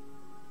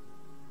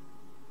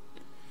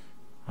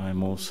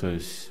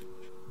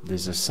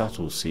 there's a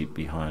subtle seat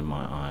behind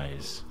my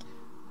eyes.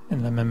 Et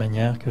de la même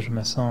manière que je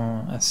me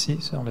sens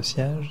assis sur le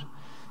siège,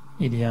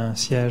 il y a un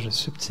siège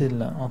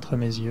subtil entre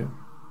mes yeux.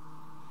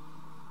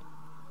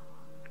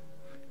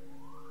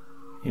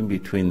 In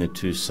between the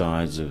two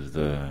sides of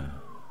the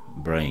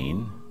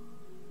brain,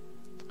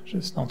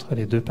 Juste entre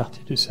les deux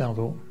parties du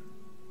cerveau,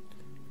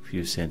 a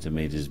few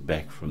centimeters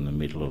back from the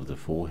middle of the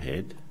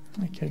forehead,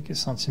 à quelques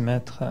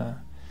centimètres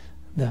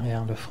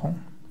derrière le front,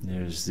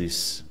 there's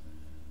this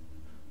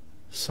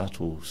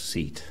subtle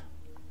seat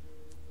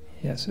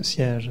il y a ce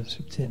siège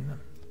subtil,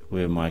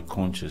 where my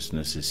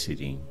consciousness is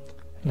sitting.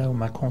 là où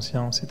ma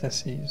conscience est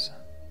assise.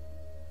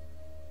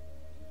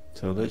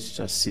 So let's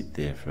just sit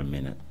there for a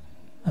minute.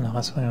 Alors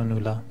assoyons-nous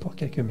là pour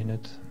quelques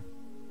minutes.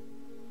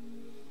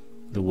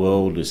 The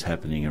world is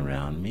happening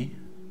around me.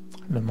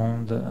 Le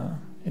monde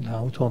est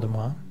là autour de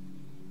moi.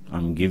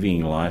 I'm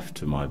giving life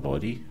to my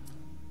body.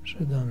 Je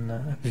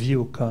donne vie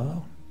au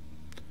corps.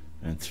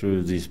 And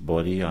through this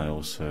body I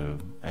also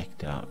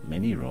act out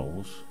many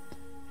roles.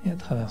 Et à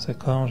travers ce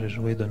corps, j'ai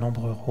joué de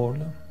nombreux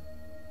rôles.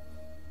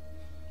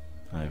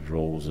 I have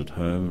roles at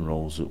home,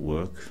 roles at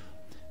work.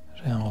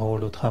 J'ai un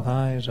rôle au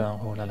travail, j'ai un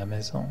rôle à la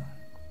maison.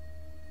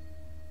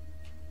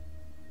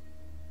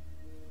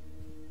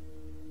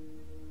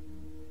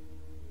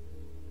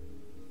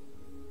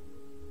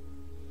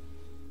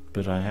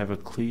 But I have a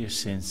clear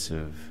sense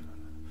of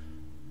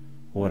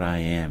what I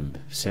am,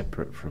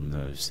 separate from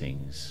those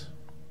things.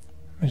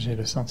 Mais j'ai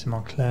le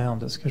sentiment clair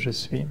de ce que je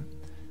suis,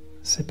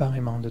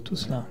 séparément de tout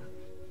cela.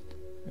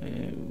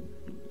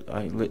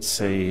 Let's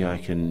say I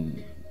can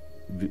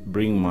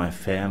bring my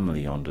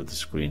family onto the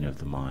screen of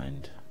the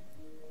mind,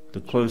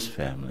 the close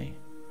family.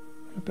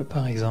 Je peux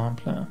par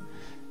exemple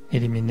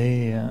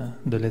éliminer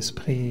de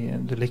l'esprit,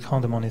 de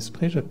l'écran de mon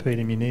esprit, je peux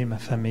éliminer ma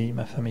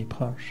famille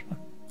proche.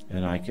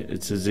 And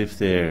it's as if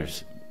they're,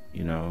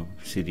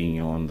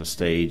 sitting on the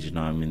stage and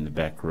I'm in the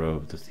back row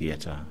of the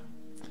theater.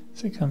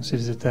 C'est comme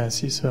s'ils étaient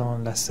assis sur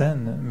la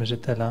scène, mais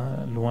j'étais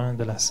là, loin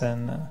de la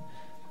scène,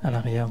 à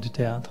l'arrière du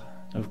théâtre.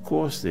 Of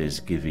course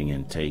there's giving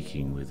and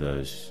taking with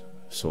those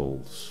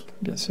souls.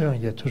 Bien sûr,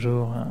 il y a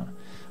toujours,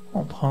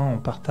 on prend, on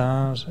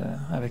partage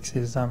avec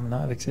ces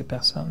âmes-là, avec ces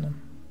personnes.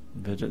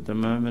 But at the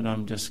moment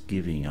I'm just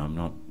giving, I'm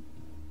not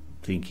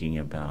thinking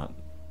about.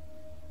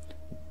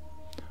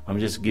 I'm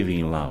just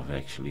giving love,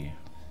 actually.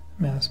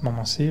 Mais à ce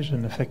moment-ci, je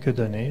ne fais que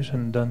donner, je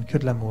ne donne que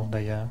de l'amour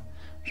d'ailleurs.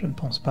 Je ne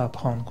pense pas à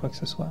prendre quoi que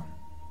ce soit.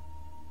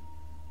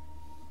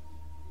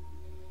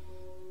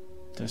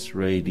 Just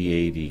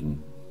radiating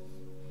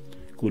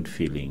good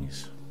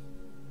feelings.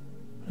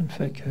 Je ne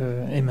fais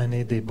que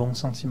émaner des bons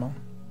sentiments.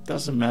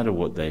 Doesn't matter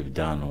what they've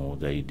done or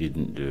they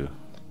didn't do.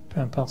 Peu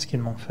importe ce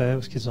qu'ils m'ont fait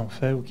ou ce qu'ils ont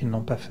fait ou qu'ils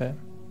n'ont pas fait.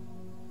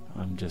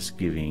 I'm just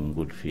giving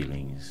good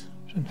feelings.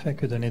 Je ne fais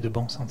que donner de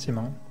bons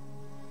sentiments.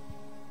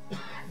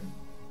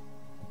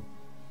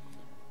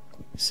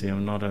 See,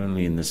 I'm not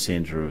only in the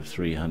center of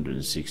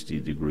 360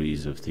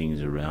 degrees of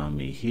things around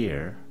me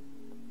here.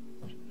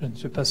 Je ne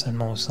suis pas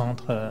seulement au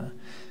centre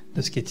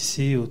de ce qui est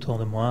ici, autour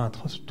de moi, à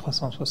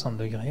 360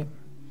 degrés.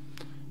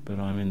 But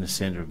I'm in the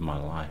center of my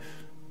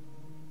life.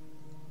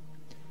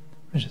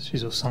 Mais je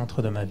suis au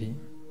centre de ma vie.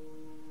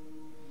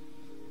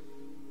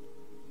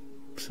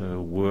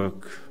 So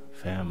work,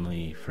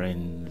 family,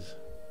 friends,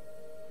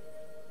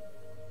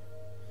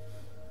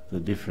 the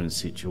different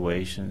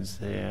situations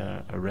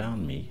there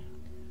around me.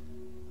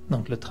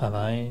 Donc le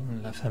travail,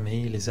 la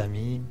famille, les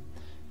amis,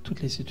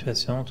 toutes les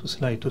situations, tout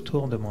cela est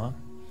autour de moi.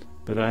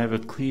 But I have a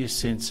clear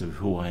sense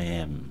of who I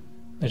am.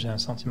 Mais j'ai un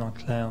sentiment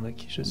clair de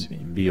qui je suis.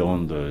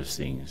 Beyond those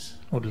things.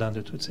 Au-delà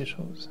de toutes ces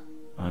choses.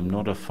 I'm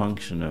not a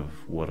function of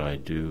what I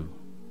do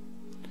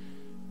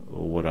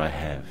or what I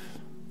have.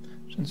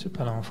 Je ne suis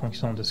pas là en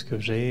fonction de ce que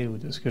j'ai ou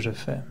de ce que je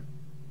fais.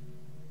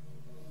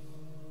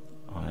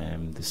 I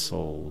am the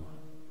soul.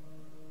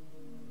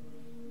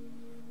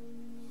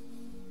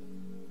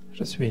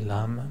 Je suis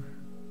l'âme.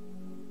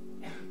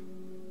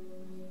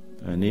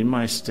 And in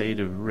my state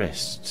of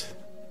rest,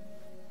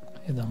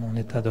 Et dans mon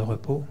état de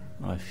repos,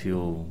 I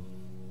feel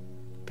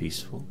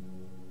peaceful,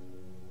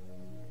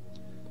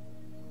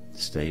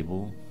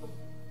 stable,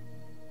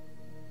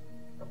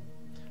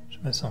 je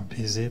me sens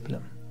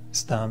paisible,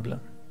 stable,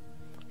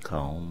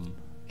 calm,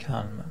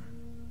 calme,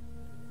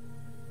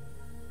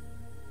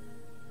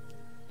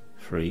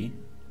 free,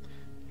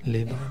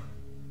 libre,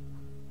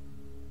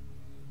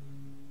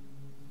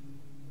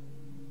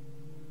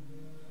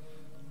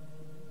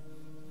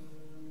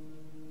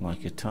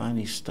 like a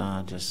tiny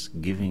star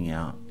just giving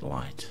out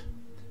light.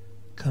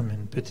 comme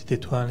une petite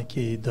étoile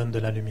qui donne de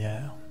la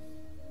lumière,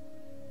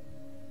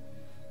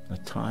 A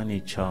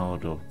tiny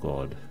child of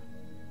God.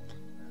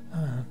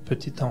 un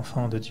petit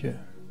enfant de Dieu.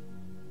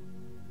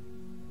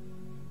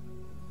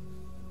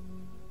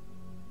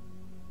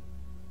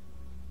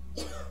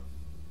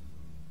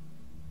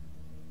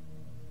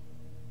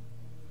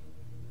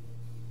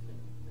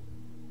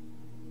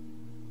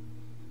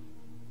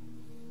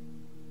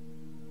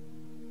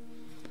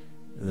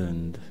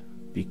 And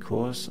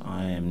because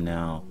I am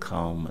now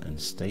calm and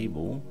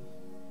stable,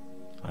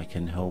 I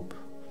can help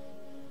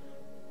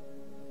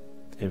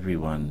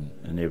everyone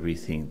and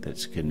everything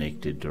that's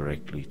connected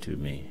directly to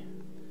me.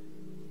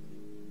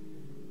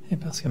 Et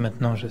parce que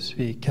maintenant je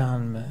suis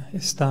calme et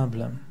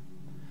stable,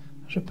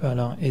 je peux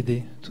alors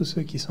aider tous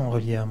ceux qui sont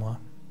reliés à moi.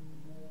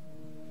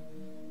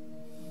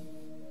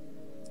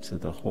 So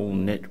the whole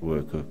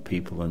network of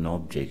people and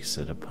objects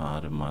that are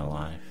part of my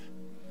life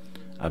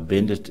are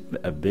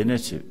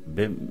benefiting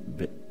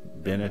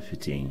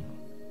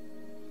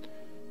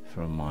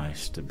from my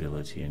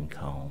stability and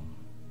calm.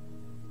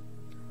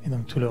 Et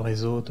donc tout le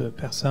réseau de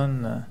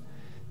personnes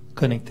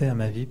connectées à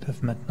ma vie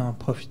peuvent maintenant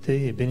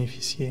profiter et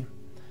bénéficier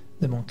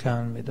de mon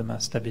calme et de ma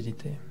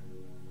stabilité.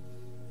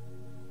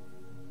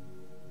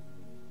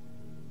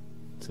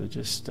 So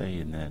just stay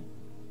in that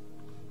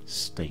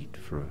state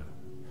for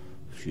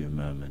a few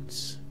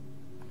moments.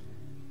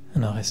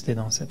 Alors restez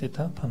dans cet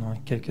état pendant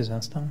quelques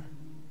instants.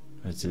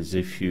 It's as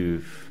if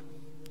you've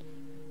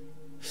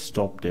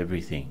stopped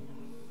everything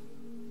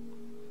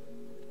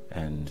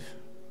and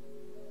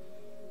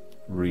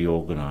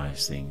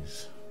reorganized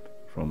things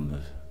from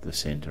the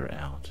center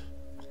out.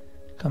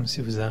 Comme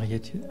si vous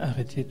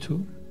arrêtiez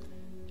tout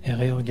et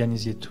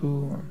réorganisiez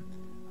tout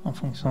en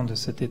fonction de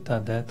cet état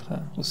d'être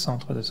au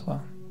centre de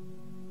soi.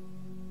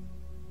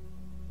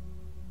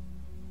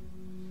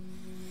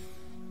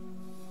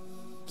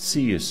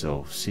 See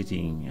yourself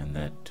sitting in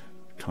that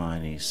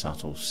tiny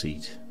subtle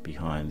seat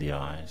behind the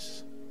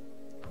eyes.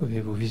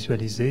 Pouvez-vous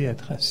visualiser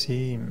être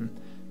assis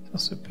sur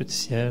ce petit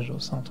siège au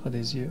centre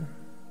des yeux,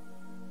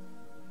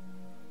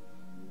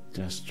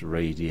 Just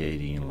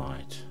radiating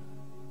light.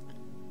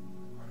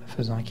 en ne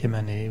faisant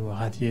qu'émaner ou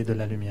radier de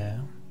la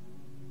lumière,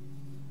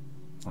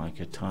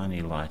 Like a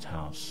tiny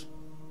lighthouse.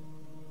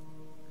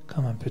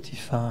 comme un petit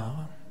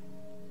phare.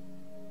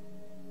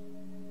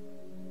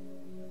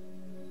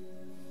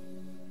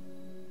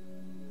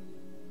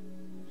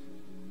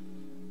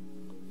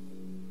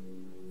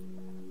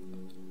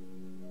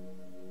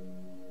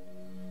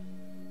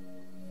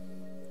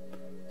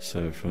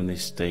 So from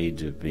this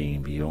stage of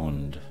being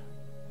beyond,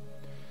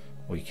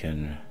 we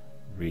can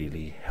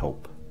really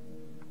help.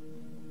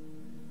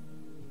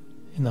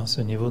 Et dans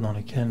ce niveau dans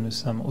lequel nous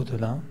sommes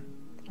au-delà,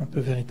 on peut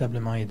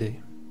véritablement aider.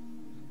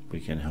 We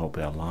can help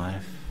our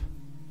life,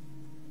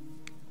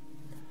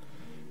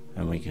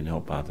 and we can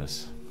help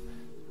others.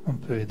 On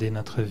peut aider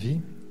notre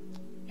vie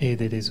et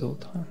aider les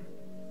autres.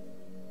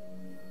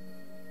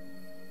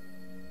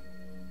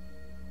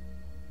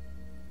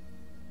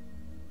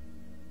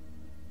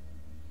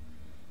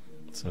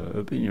 So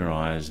open your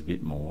eyes a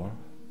bit more.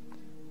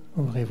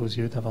 Ouvrez vos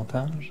yeux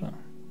davantage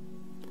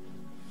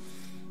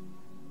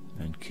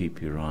And keep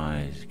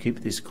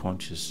this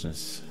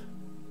consciousness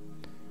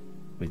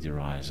with your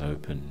eyes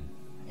open.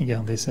 et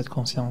gardez cette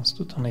conscience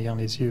tout en ayant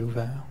les yeux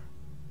ouverts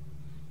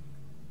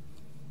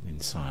In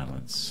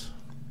silence.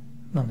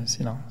 dans le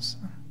silence.